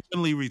 Like,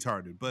 Genuinely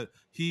retarded. But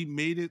he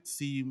made it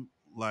seem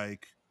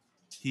like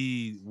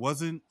he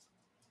wasn't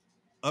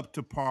up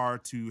to par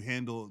to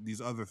handle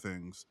these other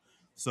things.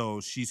 So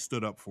she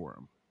stood up for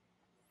him.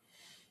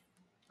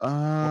 Or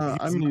he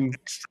I was mean,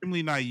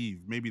 extremely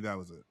naive. Maybe that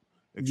was it.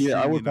 yeah, I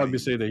Extremely would probably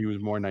naive. say that he was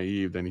more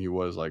naive than he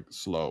was like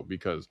slow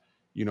because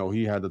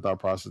he had the thought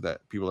process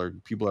that people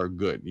are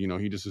good.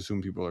 He just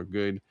assumed people are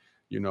good.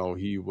 He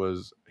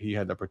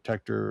had the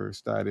protector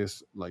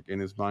status like in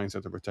his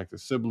mindset to protect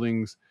his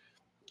siblings.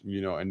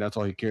 And that's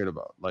all he cared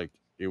about. Like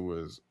he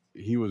was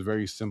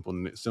very simple.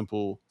 I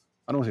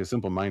don't want to say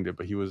simple minded,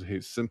 but he was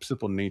his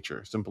simple in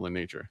nature.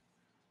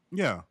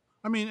 Yeah.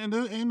 I mean, and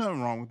there ain't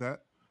nothing wrong with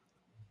that,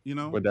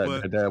 But that,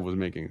 but that dad was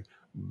making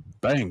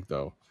bank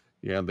though.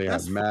 Yeah, they had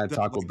that's fucked mad up,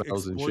 Taco like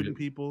Bells and shit. exploiting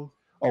people.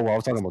 Oh well, I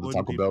was talking about the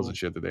Exploiting Taco Bells and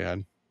people. shit that they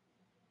had.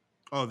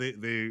 Oh,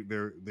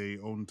 they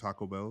own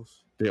Taco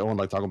Bells. They owned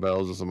like Taco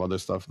Bells and some other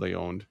stuff they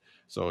owned.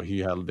 So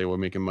they were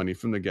making money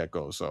from the get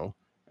go. So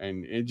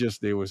and it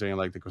just they were saying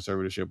like the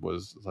conservatorship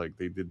was like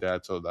they did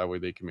that so that way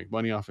they can make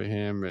money off of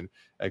him and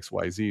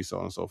XYZ so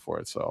on and so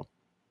forth. So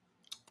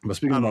but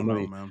speaking I about don't know,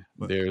 money, man.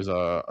 But there's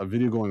a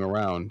video going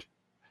around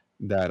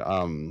that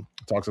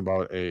talks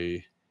about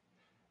a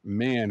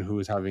man who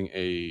is having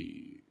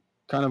a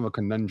kind of a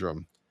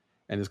conundrum,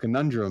 and his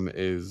conundrum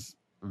is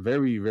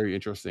very very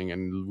interesting,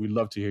 and we'd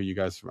love to hear you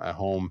guys from at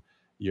home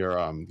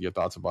your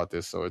thoughts about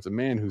this. So it's a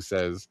man who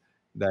says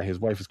that his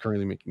wife is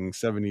currently making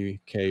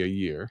 70K a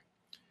year,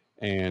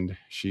 and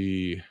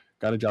she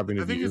got a job I think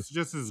interview. it's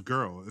just his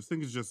girl. I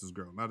think it's just his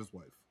girl, not his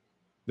wife.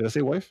 Did I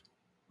say wife?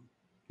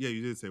 Yeah,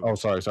 you did say Oh,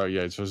 wife. sorry.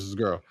 Yeah, it's just his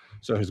girl.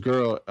 So his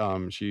girl,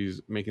 she's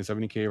making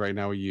 70K right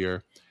now a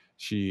year.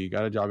 She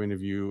got a job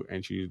interview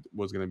and she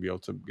was going to be able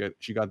to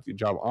she got the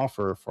job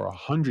offer for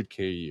 100K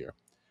a year.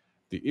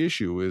 The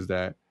issue is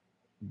that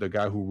the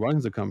guy who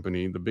runs the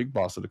company, the big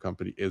boss of the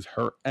company, is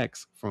her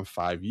ex from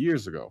 5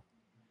 years ago.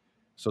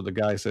 So the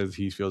guy says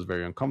he feels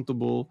very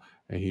uncomfortable,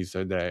 and he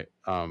said that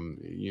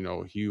he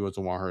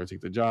doesn't want her to take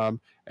the job,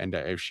 and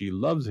that if she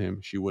loves him,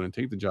 she wouldn't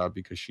take the job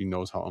because she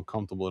knows how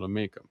uncomfortable it'll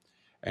make him,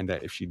 and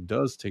that if she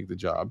does take the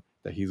job,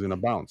 that he's gonna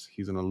bounce,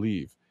 he's gonna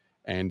leave,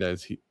 and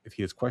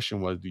his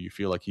question was, do you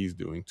feel like he's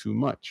doing too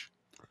much?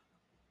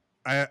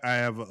 I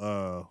have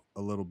a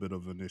little bit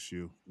of an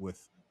issue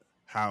with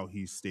how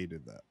he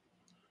stated that.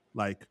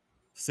 Like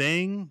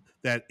saying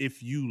that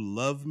if you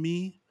love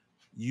me,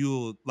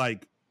 you'll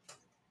like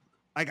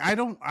I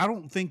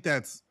don't think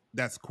that's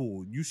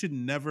cool. You should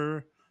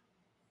never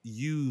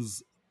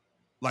use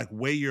like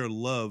weigh your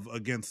love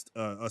against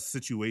a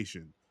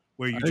situation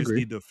where you I just agree.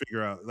 need to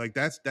figure out like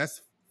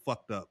that's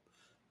fucked up.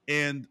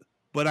 And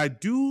but I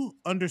do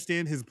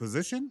understand his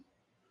position.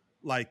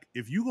 Like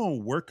if you gonna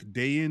work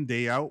day in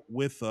day out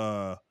with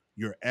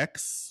your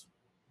ex,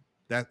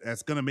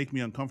 that's gonna make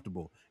me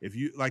uncomfortable. If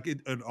you like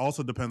it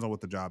also depends on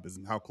what the job is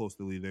and how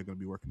closely they're gonna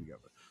be working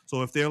together.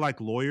 So if they're like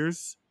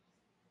lawyers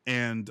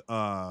and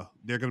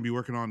they're gonna be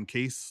working on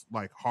case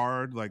like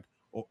hard, like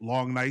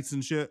long nights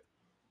and shit,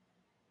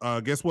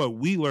 guess what?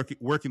 We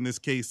work in this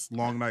case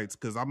long nights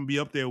because I'm gonna be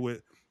up there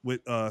with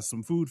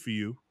some food for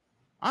you.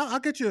 I'll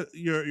get your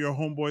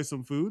homeboy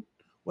some food,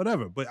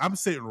 whatever. But I'm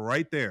sitting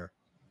right there.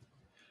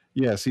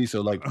 Yeah, see,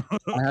 so like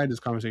I had this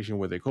conversation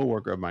with a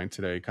coworker of mine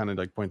today, kind of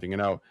like pointing it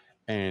out,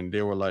 and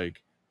they were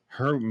like,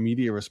 her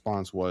immediate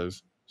response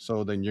was,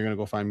 "So then you're gonna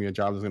go find me a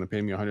job that's gonna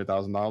pay me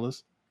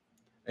 $100,000?"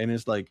 And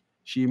it's like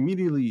she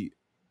immediately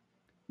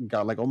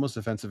got like almost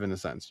offensive in a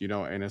sense,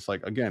 and it's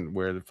like again,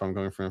 where from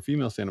going from a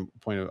female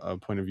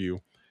point of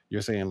view,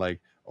 you're saying like,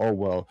 "Oh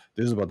well,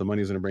 this is about the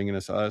money is gonna bring in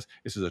us to us.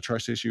 This is a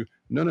trust issue."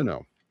 No, no,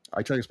 no.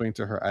 I tried to explain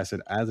to her. I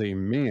said, as a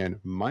man,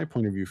 my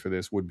point of view for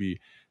this would be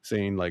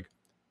saying like,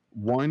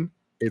 one,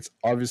 it's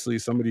obviously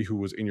somebody who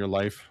was in your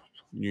life.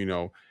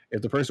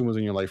 If the person was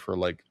in your life for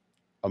like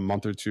a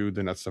month or two,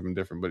 then that's something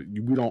different. But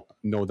we don't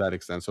know that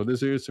extent. So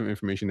this is some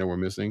information that we're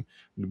missing,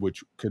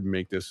 which could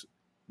make this,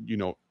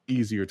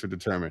 easier to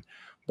determine.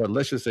 But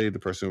let's just say the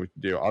person,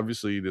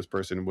 obviously this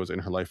person was in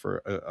her life for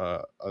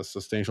a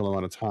substantial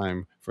amount of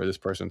time for this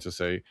person to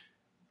say,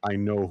 I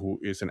know who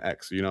is an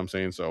ex. You know what I'm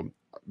saying? So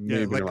Yeah,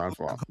 maybe been like around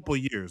for a a while. couple of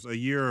years, a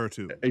year or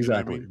two. You know what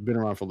I Exactly. mean? Been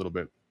around for a little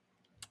bit.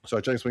 So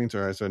I tried to explain to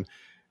her, I said,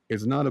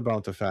 it's not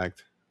about the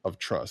fact of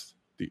trust.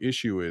 The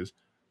issue is,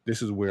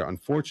 this is where,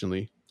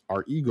 unfortunately,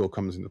 our ego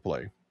comes into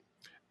play.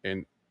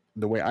 And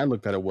the way I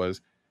looked at it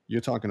was,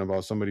 you're talking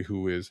about somebody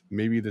who is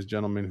maybe this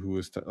gentleman who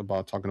is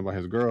about talking about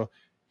his girl.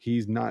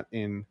 He's not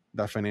in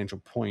that financial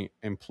point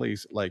and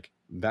place like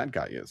that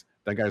guy is.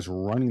 That guy's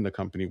running the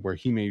company where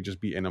he may just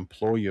be an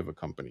employee of a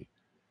company.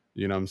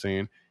 You know what I'm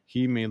saying?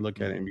 He may look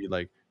at it and Mm-hmm. be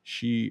like,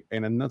 she,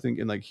 and I'm nothing,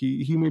 and like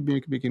he may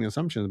be making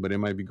assumptions, but it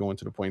might be going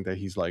to the point that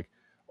he's like,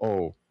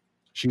 oh,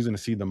 she's gonna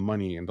see the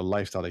money and the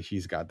lifestyle that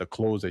he's got, the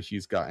clothes that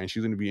he's got, and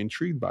she's gonna be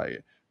intrigued by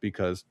it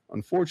because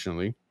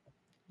unfortunately,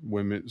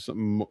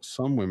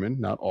 some women,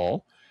 not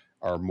all,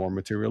 are more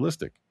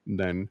materialistic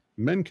than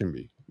men can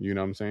be. You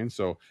know what I'm saying?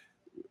 So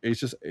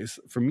it's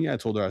for me. I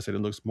told her, I said it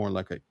looks more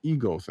like an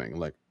ego thing.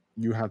 Like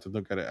you have to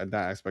look at it at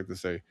that aspect to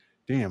say,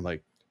 damn,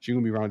 like she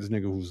gonna be around this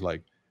nigga who's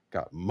like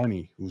got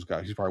money, he's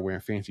probably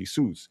wearing fancy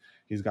suits.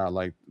 He's got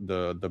like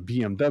the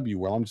BMW.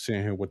 Well, I'm just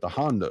saying here with the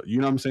Honda. You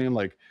know what I'm saying?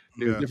 Like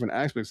there's Yeah. different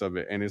aspects of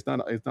it, and it's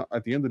not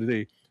at the end of the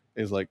day.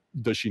 Is like,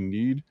 does she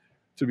need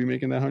to be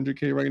making that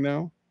 100K right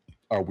now?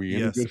 Are we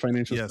in a Yes. good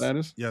financial Yes.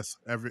 status? Yes.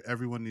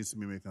 Everyone needs to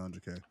be making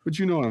 100K. But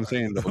you know what I'm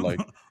saying though,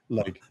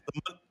 like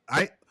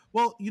I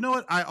well, you know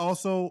what? I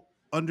also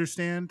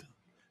understand,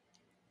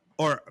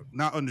 or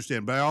not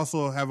understand, but I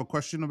also have a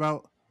question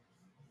about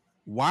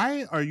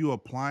why are you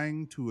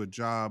applying to a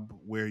job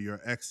where your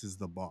ex is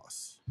the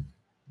boss?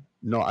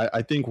 no,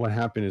 I think what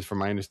happened is, from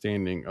my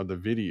understanding of the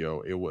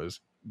video, it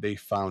was they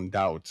found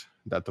out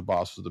that the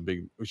boss was the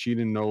big. She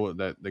didn't know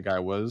that the guy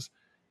was.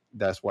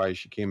 That's why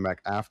she came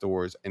back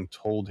afterwards and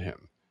told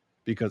him,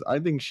 because I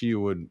think she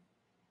would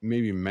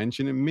maybe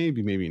mention it,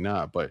 maybe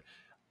not, but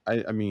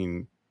I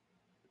mean,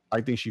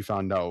 I think she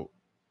found out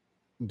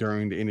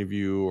during the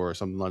interview or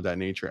something like that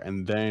nature,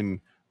 and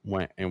then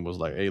went and was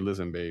like, "Hey,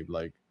 listen, babe,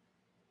 like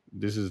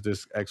this is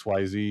this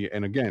XYZ."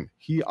 And again,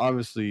 he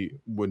obviously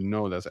would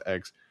know that's an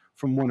X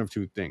from one of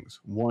two things.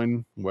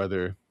 One,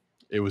 whether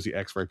it was the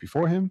X right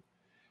before him.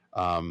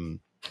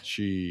 Um,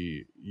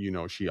 she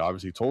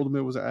obviously told him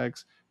it was an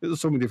X. There's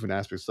so many different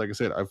aspects. Like I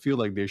said, I feel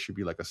like there should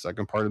be like a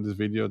second part of this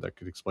video that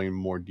could explain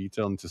more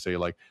detail and to say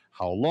like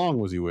how long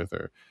was he with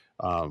her.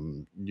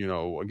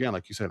 Again,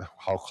 like you said,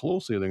 how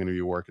closely are they going to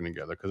be working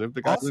together? Because if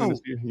the guy's going to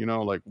Also, see,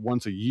 like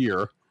once a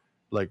year,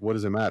 like what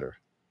does it matter?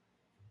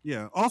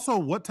 yeah. Also,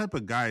 what type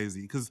of guy is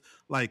he? Because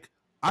like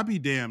I'd be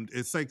damned.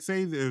 It's like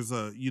say there's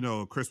a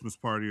Christmas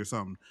party or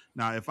something.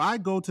 Now, if I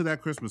go to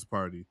that Christmas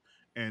party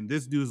and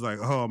this dude's like,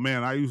 "Oh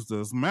man, I used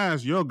to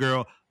smash your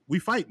girl," we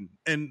fighting,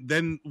 and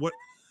then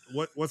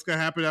what's gonna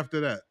happen after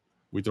that?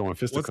 We throwing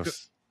What's go-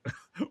 fisticuffs.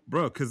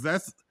 bro? Because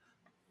that's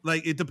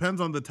like it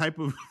depends on the type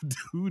of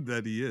dude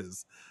that he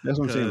is. That's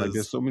what I'm saying. Like,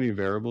 there's Because so many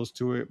variables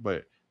to it,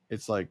 but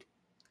it's like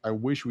I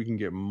wish we can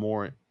get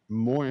more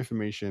more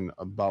information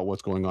about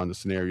what's going on, the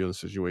scenario, the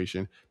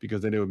situation,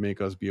 because then it would make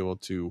us be able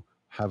to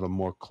have a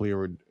more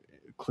clearer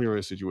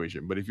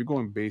situation. But if you're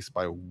going based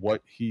by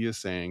what he is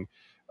saying,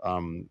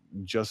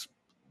 just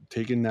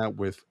taking that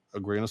with a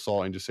grain of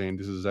salt and just saying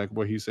this is exactly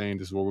what he's saying,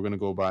 this is what we're going to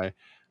go by,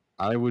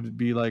 I would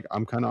be like,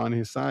 I'm kind of on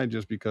his side,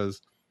 just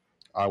because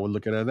I would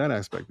look at it that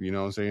aspect. You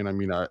know what I'm saying? I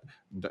mean,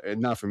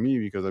 not for me,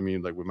 because I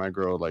mean, like with my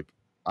girl, like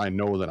I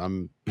know that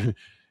I'm.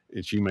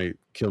 And she may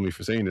kill me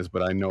for saying this,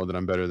 but I know that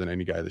I'm better than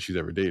any guy that she's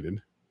ever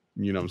dated.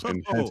 You know what I'm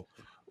saying? Hence, Talk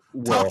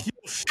well, your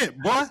shit,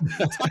 boy.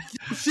 Talk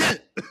your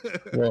shit.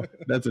 well,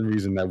 that's the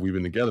reason that we've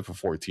been together for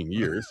 14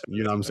 years.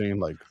 You know what I'm saying?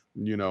 Like,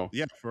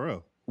 yeah, for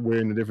real. we're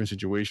in a different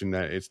situation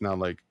that it's not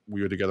like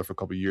we were together for a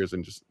couple of years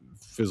and just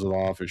fizzled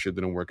off and shit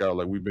didn't work out.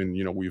 Like we've been,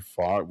 we've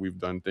fought, we've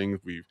done things,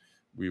 we've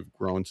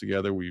grown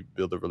together, we've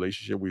built a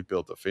relationship, we've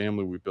built a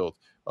family, we've built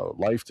a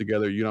life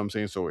together. You know what I'm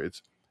saying? So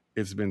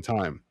it's been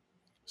time.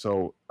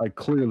 So I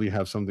clearly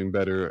have something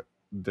better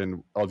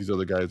than all these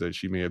other guys that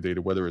she may have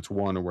dated, whether it's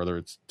one or whether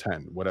it's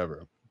 10,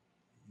 whatever.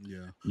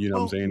 Yeah. You know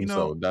what I'm saying?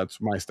 So that's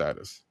my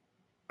status.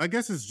 I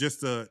guess it's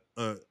just an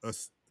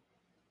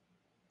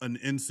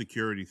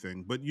insecurity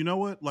thing. But you know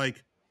what?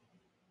 Like,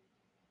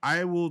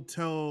 I will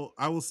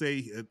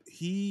say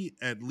he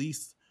at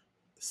least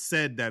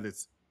said that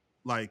it's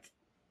like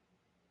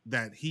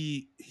that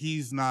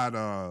he's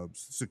not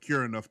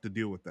secure enough to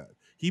deal with that.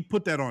 He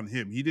put that on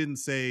him. He didn't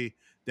say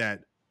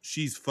that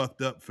she's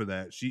fucked up for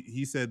that.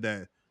 He said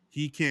that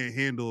he can't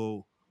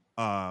handle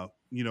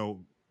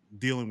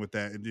dealing with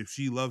that, and if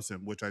she loves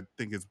him, which I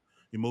think is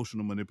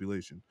emotional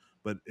manipulation,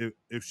 but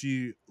if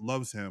she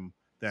loves him,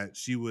 that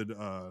she would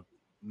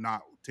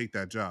not take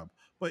that job.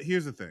 But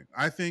here's the thing.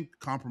 I think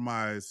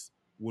compromise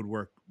would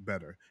work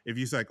better. If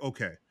you're like,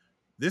 okay,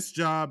 this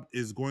job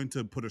is going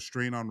to put a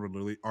strain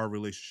on our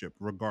relationship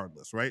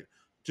regardless, right?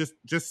 Just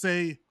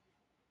say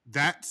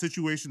that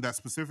situation, that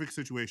specific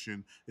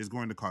situation is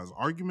going to cause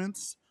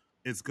arguments.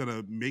 It's going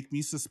to make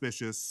me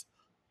suspicious.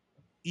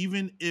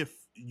 Even if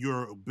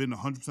you've been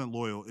 100%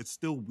 loyal, it's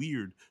still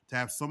weird to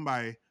have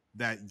somebody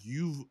that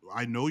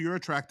I know you're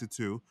attracted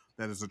to,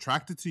 that is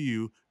attracted to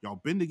you.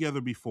 Y'all been together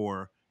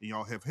before and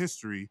y'all have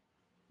history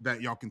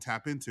that y'all can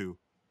tap into.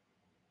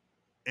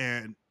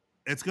 And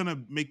it's going to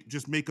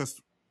make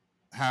us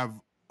have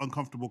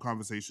uncomfortable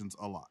conversations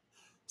a lot.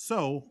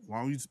 So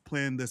why don't you just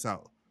plan this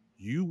out?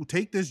 You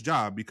take this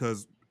job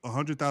because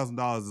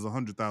 $100,000 is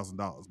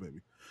 $100,000, baby.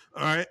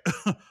 All right.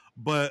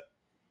 But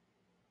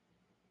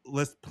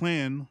let's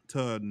plan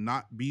to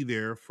not be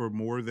there for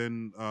more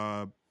than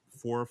 4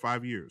 or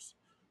 5 years.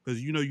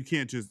 Because you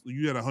can't just,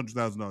 you got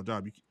 $100,000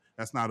 job.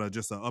 That's not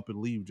just an up and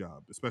leave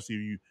job, especially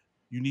if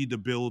you need to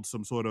build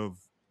some sort of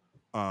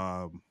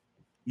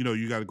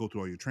you got to go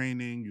through all your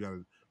training, you got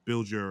to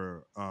build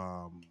your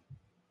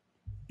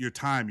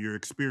time, your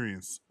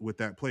experience with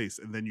that place,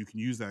 and then you can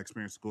use that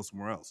experience to go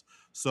somewhere else.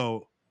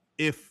 So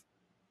if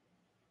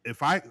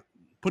I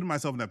put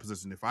myself in that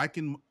position, if I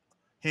can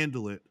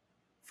handle it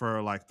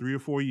for like 3 or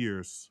 4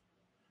 years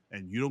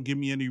and you don't give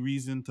me any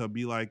reason to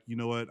be like, you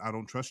know what, I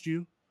don't trust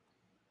you,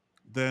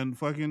 then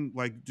fucking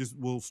like just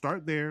we'll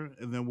start there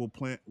and then we'll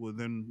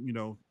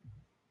then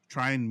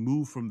try and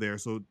move from there,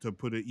 so to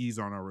put an ease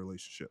on our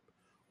relationship.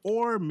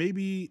 Or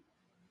maybe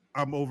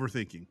I'm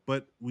overthinking,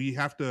 but we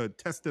have to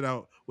test it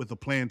out with a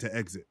plan to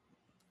exit.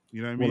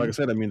 You know what I mean? Well, like I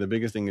said, I mean, the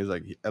biggest thing is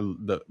like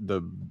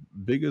the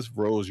biggest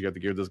rose you have to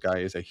give this guy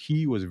is that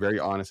he was very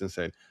honest and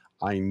said,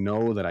 I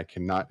know that I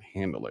cannot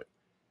handle it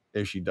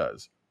if she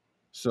does.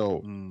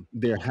 So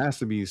there has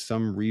to be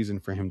some reason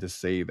for him to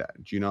say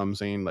that. Do you know what I'm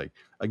saying? Like,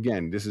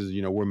 again, this is,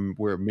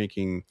 we're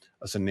making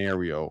a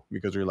scenario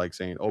because we're like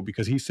saying, oh,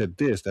 because he said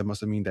this, that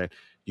must have mean that,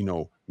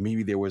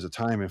 maybe there was a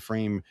time and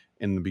frame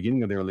in the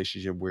beginning of their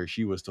relationship where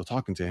she was still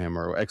talking to him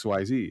or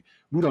XYZ.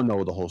 We don't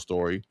know the whole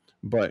story,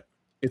 but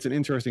it's an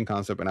interesting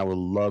concept. And I would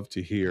love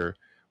to hear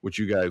what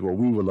you guys,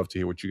 we would love to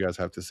hear what you guys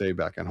have to say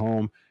back at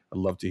home. I'd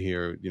love to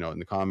hear, in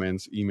the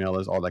comments, email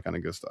us, all that kind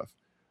of good stuff.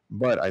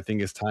 But I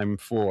think it's time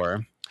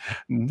for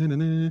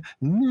Dad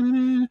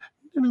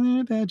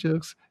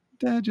Jokes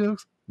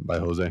by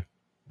Jose.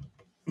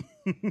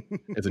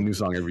 It's a new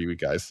song every week,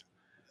 guys.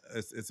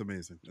 It's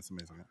amazing. It's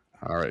amazing.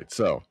 All right.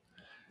 So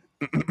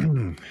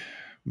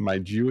my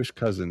Jewish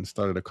cousin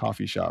started a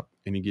coffee shop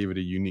and he gave it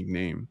a unique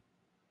name.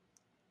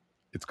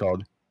 It's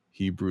called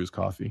Hebrews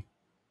Coffee.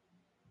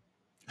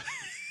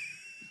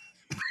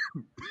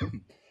 Oh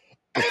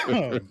my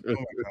God.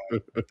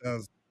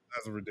 That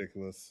was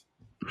ridiculous.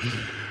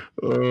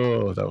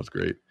 Oh, that was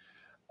great.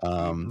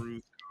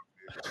 Hebrews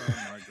Coffee.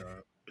 Oh my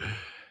God.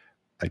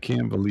 I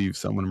can't believe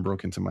someone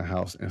broke into my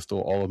house and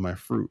stole all of my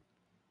fruit.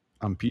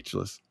 I'm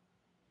peachless.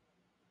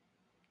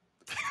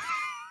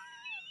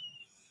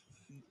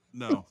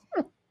 No.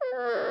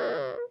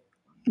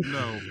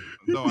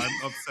 No,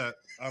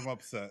 I'm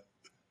upset.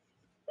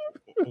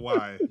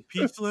 Why?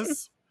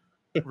 Peachless?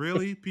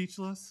 Really?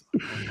 Peachless? Oh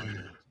my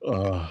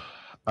God.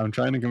 I'm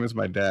trying to convince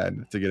my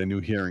dad to get a new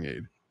hearing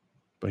aid,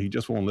 but he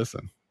just won't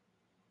listen.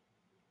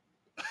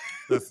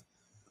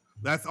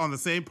 That's on the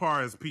same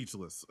par as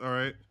peachless, all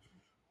right?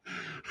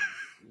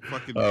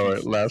 Fucking All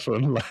right, last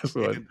one.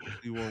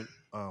 You won't.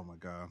 Oh my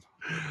god.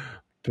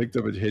 Picked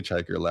up a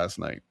hitchhiker last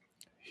night.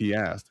 He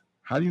asked,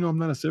 "How do you know I'm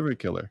not a serial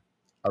killer?"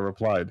 I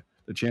replied,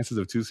 "The chances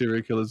of 2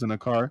 serial killers in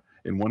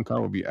one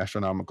car would be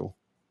astronomical."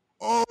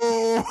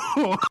 Oh,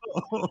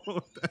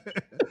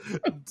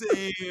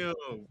 damn!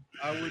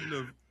 I wouldn't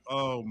have.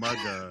 Oh my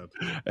god!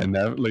 And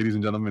that, ladies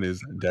and gentlemen,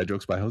 is Dad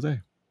Jokes by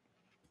Jose.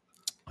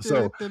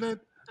 So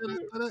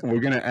we're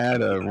gonna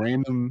add a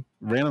random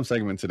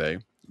segment today.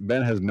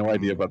 Ben has no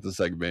idea about the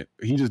segment.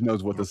 He just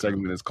knows what the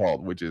segment is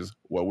called, which is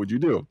 "What would you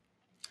do?"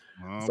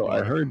 So boy.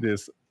 I heard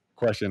this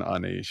question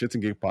on a Shits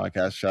and Geek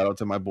podcast. Shout out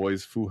to my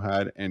boys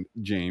Fuhad and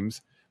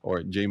James,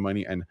 or J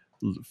Money and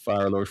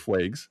Firelord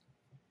Fuegs.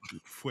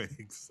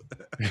 Firelord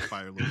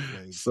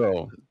Fuegs.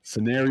 So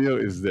scenario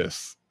is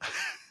this: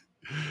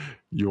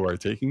 you are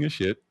taking a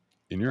shit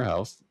in your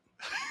house.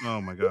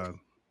 Oh my god!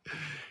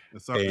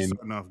 It's starting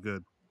off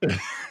good.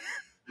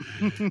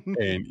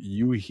 And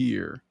you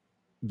hear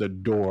the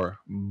door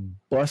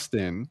bust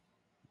in,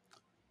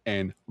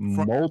 and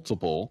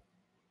multiple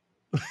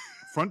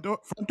front door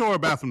or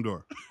bathroom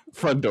door?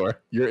 Front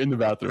door. You're in the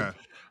bathroom. Okay.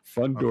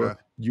 Front door.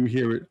 Okay. You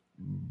hear it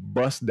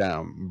bust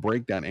down,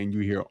 break down, and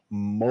you hear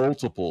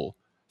multiple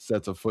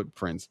sets of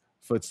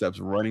footsteps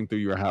running through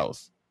your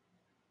house.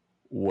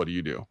 What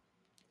do?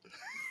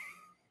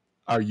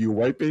 Are you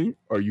wiping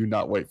or are you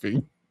not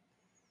wiping?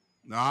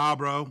 Nah,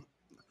 bro.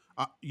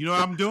 You know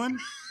what I'm doing?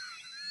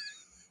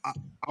 I'm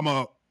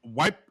going to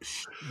wipe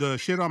the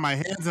shit on my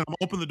hands and I'm going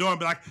to open the door and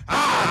be like,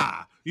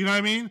 ah! You know what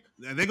I mean?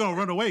 And they're going to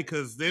run away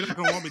because they're not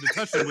going to want me to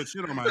touch them with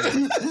shit on my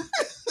hands.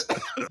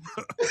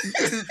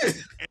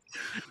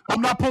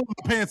 I'm not pulling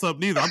my pants up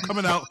neither. I'm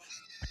coming out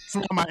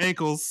from my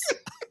ankles.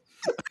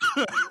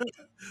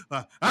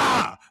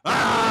 I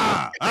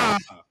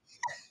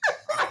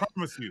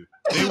promise you,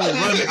 they will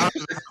run out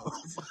of the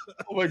house.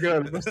 Oh my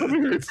god, my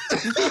stomach hurts.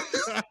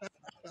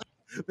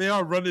 They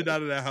are running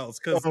out of the house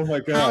because oh my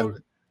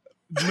god,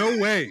 no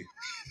way.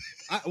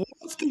 What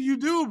else can you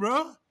do,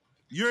 bro?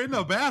 You're in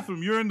the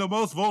bathroom. You're in the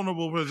most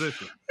vulnerable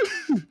position.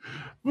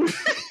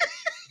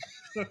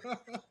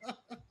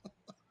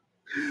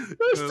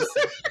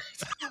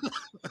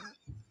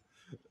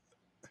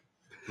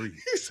 Breathe.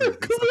 He's so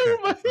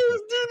my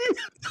hands, dude.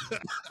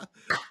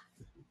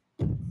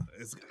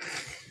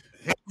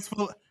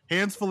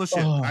 Hands full of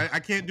shit. Oh. I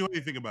can't do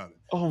anything about it.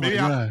 Oh my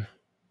god!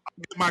 I'll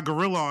get my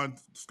gorilla on,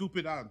 scoop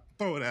it out,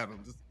 throw it at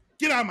him. Just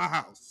get out of my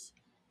house.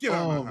 Get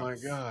out of my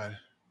house. Oh my god!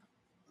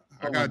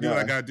 I gotta do what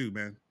I gotta do,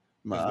 man.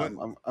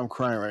 I'm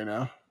crying right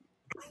now.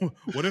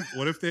 What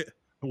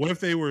if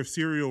they were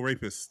serial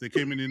rapists? They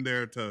came in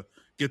there to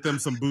get them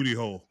some booty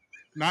hole.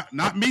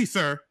 Not me,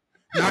 sir.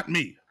 Not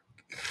me.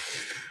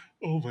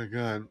 Oh my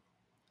god.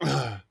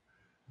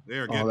 They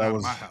are getting out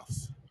of my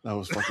house. That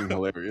was fucking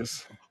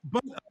hilarious.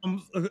 But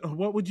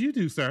what would you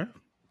do, sir?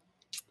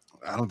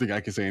 I don't think I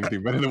can say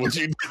anything better than what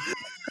you do.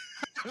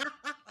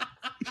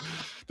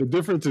 The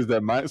difference is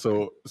that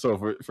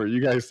for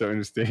you guys to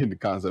understand the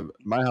concept,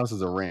 my house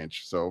is a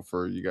ranch. So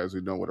for you guys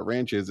who know what a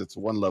ranch is, it's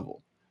one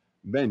level.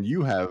 Then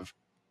you have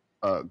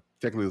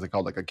technically it's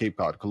called like a Cape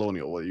Cod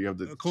colonial, where you have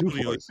the colonial,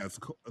 2 floors.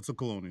 It's a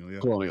colonial, yeah.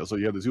 Colonial. So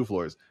you have the 2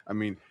 floors. I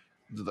mean,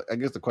 I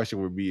guess the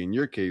question would be, in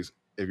your case,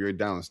 if you're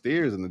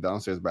downstairs in the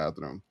downstairs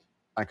bathroom,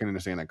 I can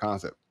understand that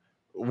concept.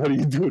 What do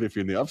you do if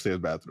you're in the upstairs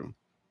bathroom?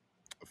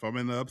 If I'm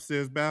in the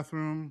upstairs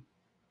bathroom,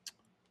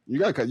 you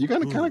kind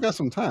of got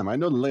some time. I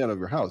know the layout of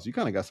your house. You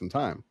kind of got some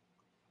time.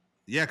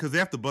 Yeah, because they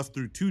have to bust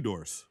through 2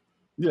 doors.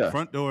 Yeah, the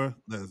front door,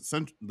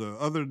 the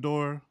other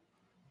door, and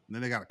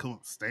then they got to come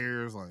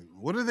upstairs. Like,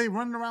 what are they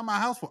running around my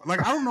house for?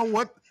 Like, I don't know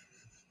what.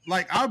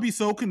 Like, I would be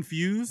so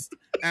confused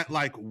at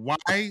like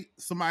why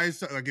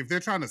somebody's like, if they're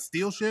trying to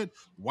steal shit,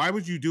 why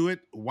would you do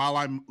it while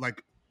I'm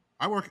like,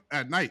 I work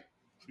at night.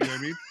 You know what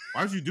I mean?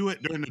 Why would you do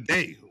it during the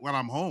day when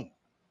I'm home,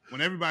 when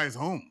everybody's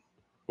home?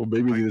 Well,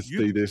 maybe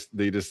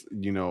they just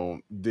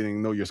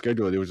didn't know your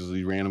schedule. They were just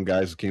these random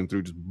guys who came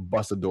through, just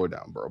bust the door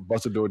down, bro.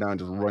 Bust the door down,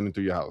 just running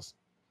through your house.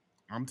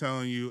 I'm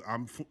telling you,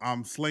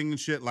 I'm slinging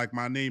shit like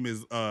my name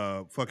is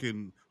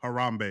fucking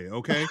Harambe.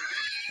 Okay.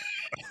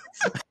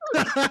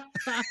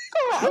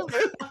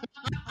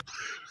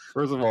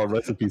 First of all,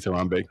 rest in peace,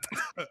 Harambe.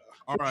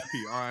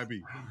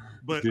 R.I.P.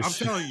 But I'm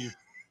telling you,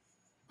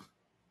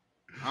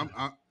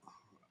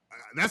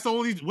 that's the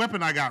only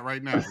weapon I got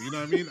right now. You know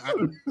what I mean?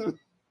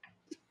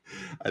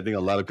 I think a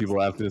lot of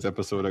people after this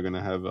episode are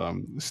gonna have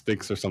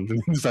sticks or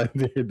something inside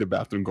the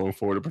bathroom going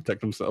forward to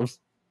protect themselves.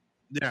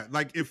 Yeah,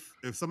 like if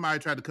somebody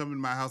tried to come in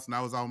my house and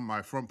I was on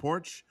my front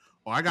porch,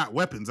 I got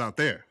weapons out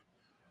there.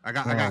 I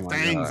got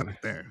things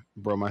out there,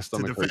 bro. My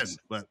stomach hurts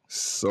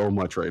so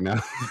much right now.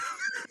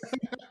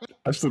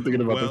 I'm still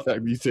thinking about the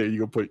fact that you say you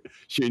gonna put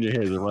shit in your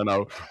hands and run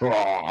out,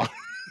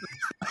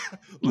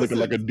 looking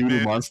like a doodle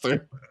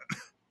monster.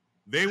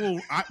 They will.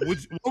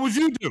 What would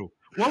you do?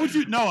 What would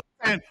you? No,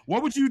 man.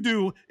 What would you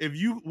do if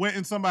you went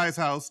in somebody's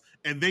house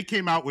and they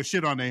came out with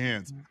shit on their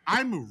hands?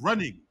 I'm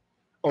running.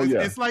 Oh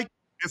yeah. It's like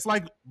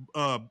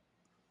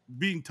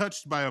being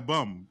touched by a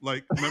bum.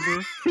 Like,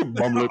 remember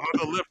bum lip. on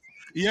the lip.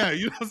 Yeah,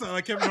 you know what I'm saying?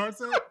 Like Kevin Hart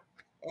said.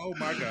 Oh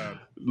my God.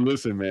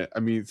 Listen, man. I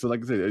mean, so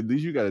like I said, at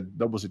least you got a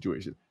double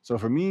situation. So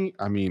for me,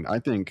 I mean, I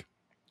think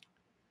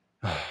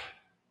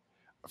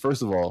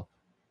first of all,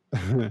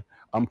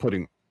 I'm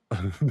putting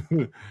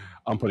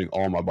I'm putting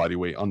all my body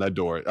weight on that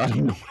door. I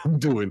don't know what I'm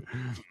doing.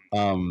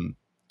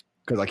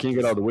 Because I can't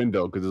get out the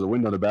window because there's a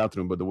window in the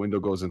bathroom, but the window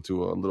goes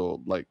into a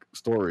little like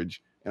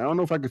storage, and I don't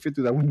know if I could fit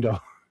through that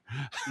window.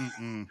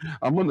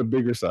 I'm on the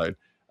bigger side.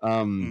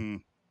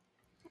 Damn,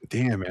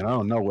 man, I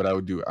don't know what I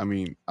would do. I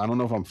mean, I don't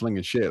know if I'm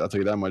flinging shit. I'll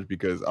tell you that much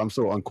because I'm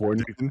so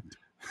uncoordinated.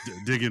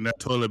 Digging that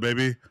toilet,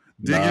 baby.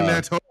 Digging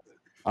that toilet.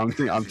 I'm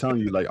telling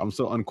you, like, I'm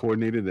so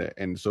uncoordinated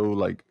and so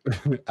like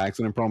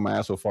accident prone. My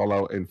ass will fall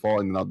out and fall,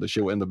 and the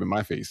shit will end up in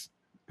my face.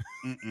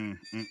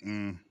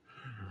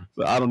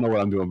 So I don't know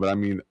what I'm doing, but I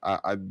mean,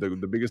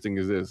 the biggest thing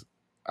is this: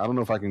 I don't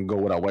know if I can go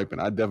without wiping.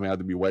 I definitely have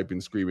to be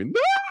wiping, screaming,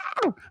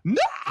 no, no.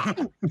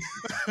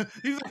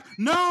 He's like,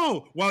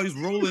 no, while he's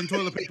rolling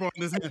toilet paper on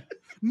his hand.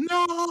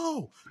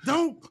 No,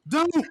 don't.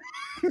 I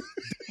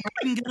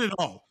didn't get it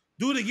all.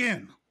 Do it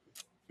again.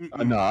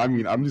 No, I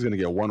mean, I'm just gonna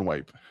get one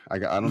wipe. I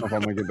don't know if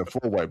I'm gonna get the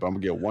full wipe. I'm gonna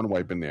get one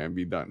wipe in there and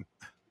be done.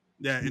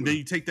 Yeah, and then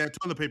you take that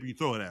toilet paper, you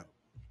throw it out.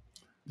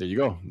 There you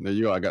go.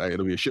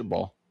 It'll be a shit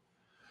ball.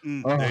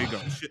 There you go.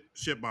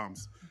 Shit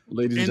bombs.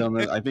 Ladies and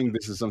gentlemen, I think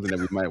this is something that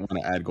we might want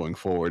to add going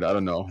forward. I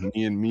don't know.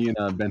 Me and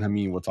Ben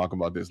Hameen will talk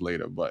about this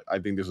later, but I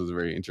think this was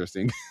very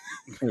interesting.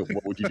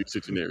 What would you do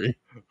scenario?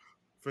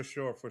 For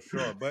sure.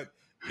 But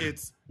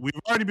we've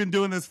already been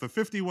doing this for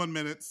 51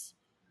 minutes,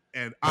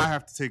 and I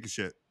have to take a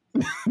shit.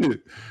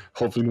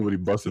 Hopefully nobody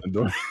busts in the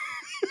door.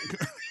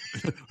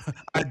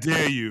 I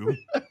dare you.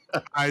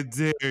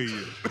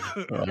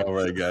 All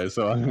right, guys.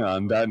 So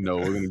on that note,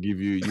 we're gonna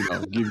give you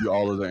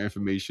all of the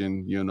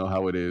information. You know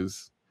how it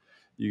is.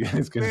 You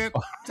guys can. Man,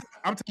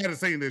 I'm tired of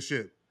saying this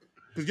shit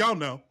because y'all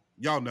know.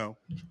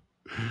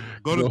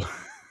 Go to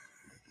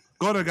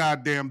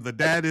goddamn the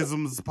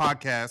Dadisms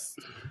podcast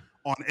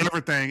on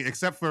everything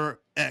except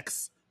for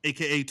X,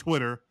 aka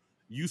Twitter.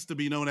 Used to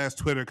be known as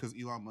Twitter because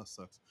Elon Musk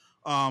sucks.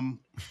 And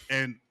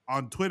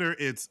on Twitter,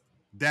 it's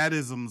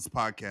Dadisms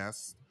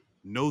podcast.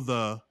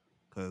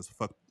 Because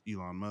fuck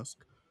Elon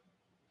Musk.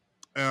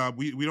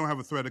 We don't have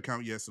a thread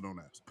account yet, so don't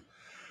ask.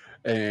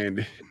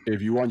 And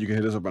if you want, you can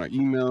hit us up on our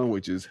email,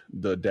 which is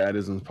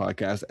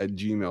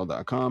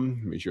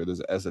thedadismspodcast@gmail.com. Make sure there's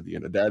an S at the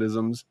end of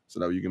Dadisms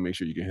so that you can make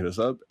sure you can hit us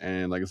up.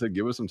 And like I said,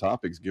 give us some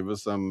topics. Give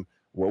us some,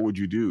 what would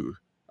you do?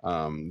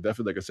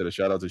 Definitely, like I said, a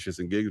shout out to Shits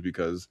and Gigs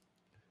because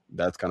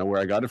that's kind of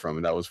where I got it from.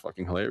 And that was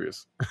fucking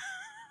hilarious.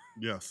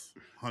 Yes,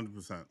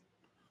 100%.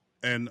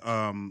 And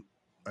I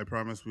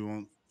promise we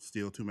won't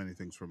steal too many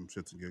things from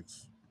Shits and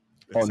Gigs.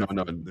 Oh, no.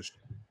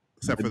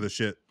 Except for the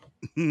shit.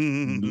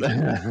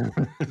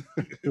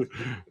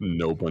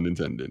 No pun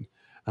intended.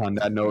 On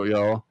that note,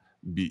 y'all,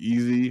 be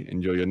easy.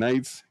 Enjoy your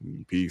nights.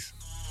 Peace.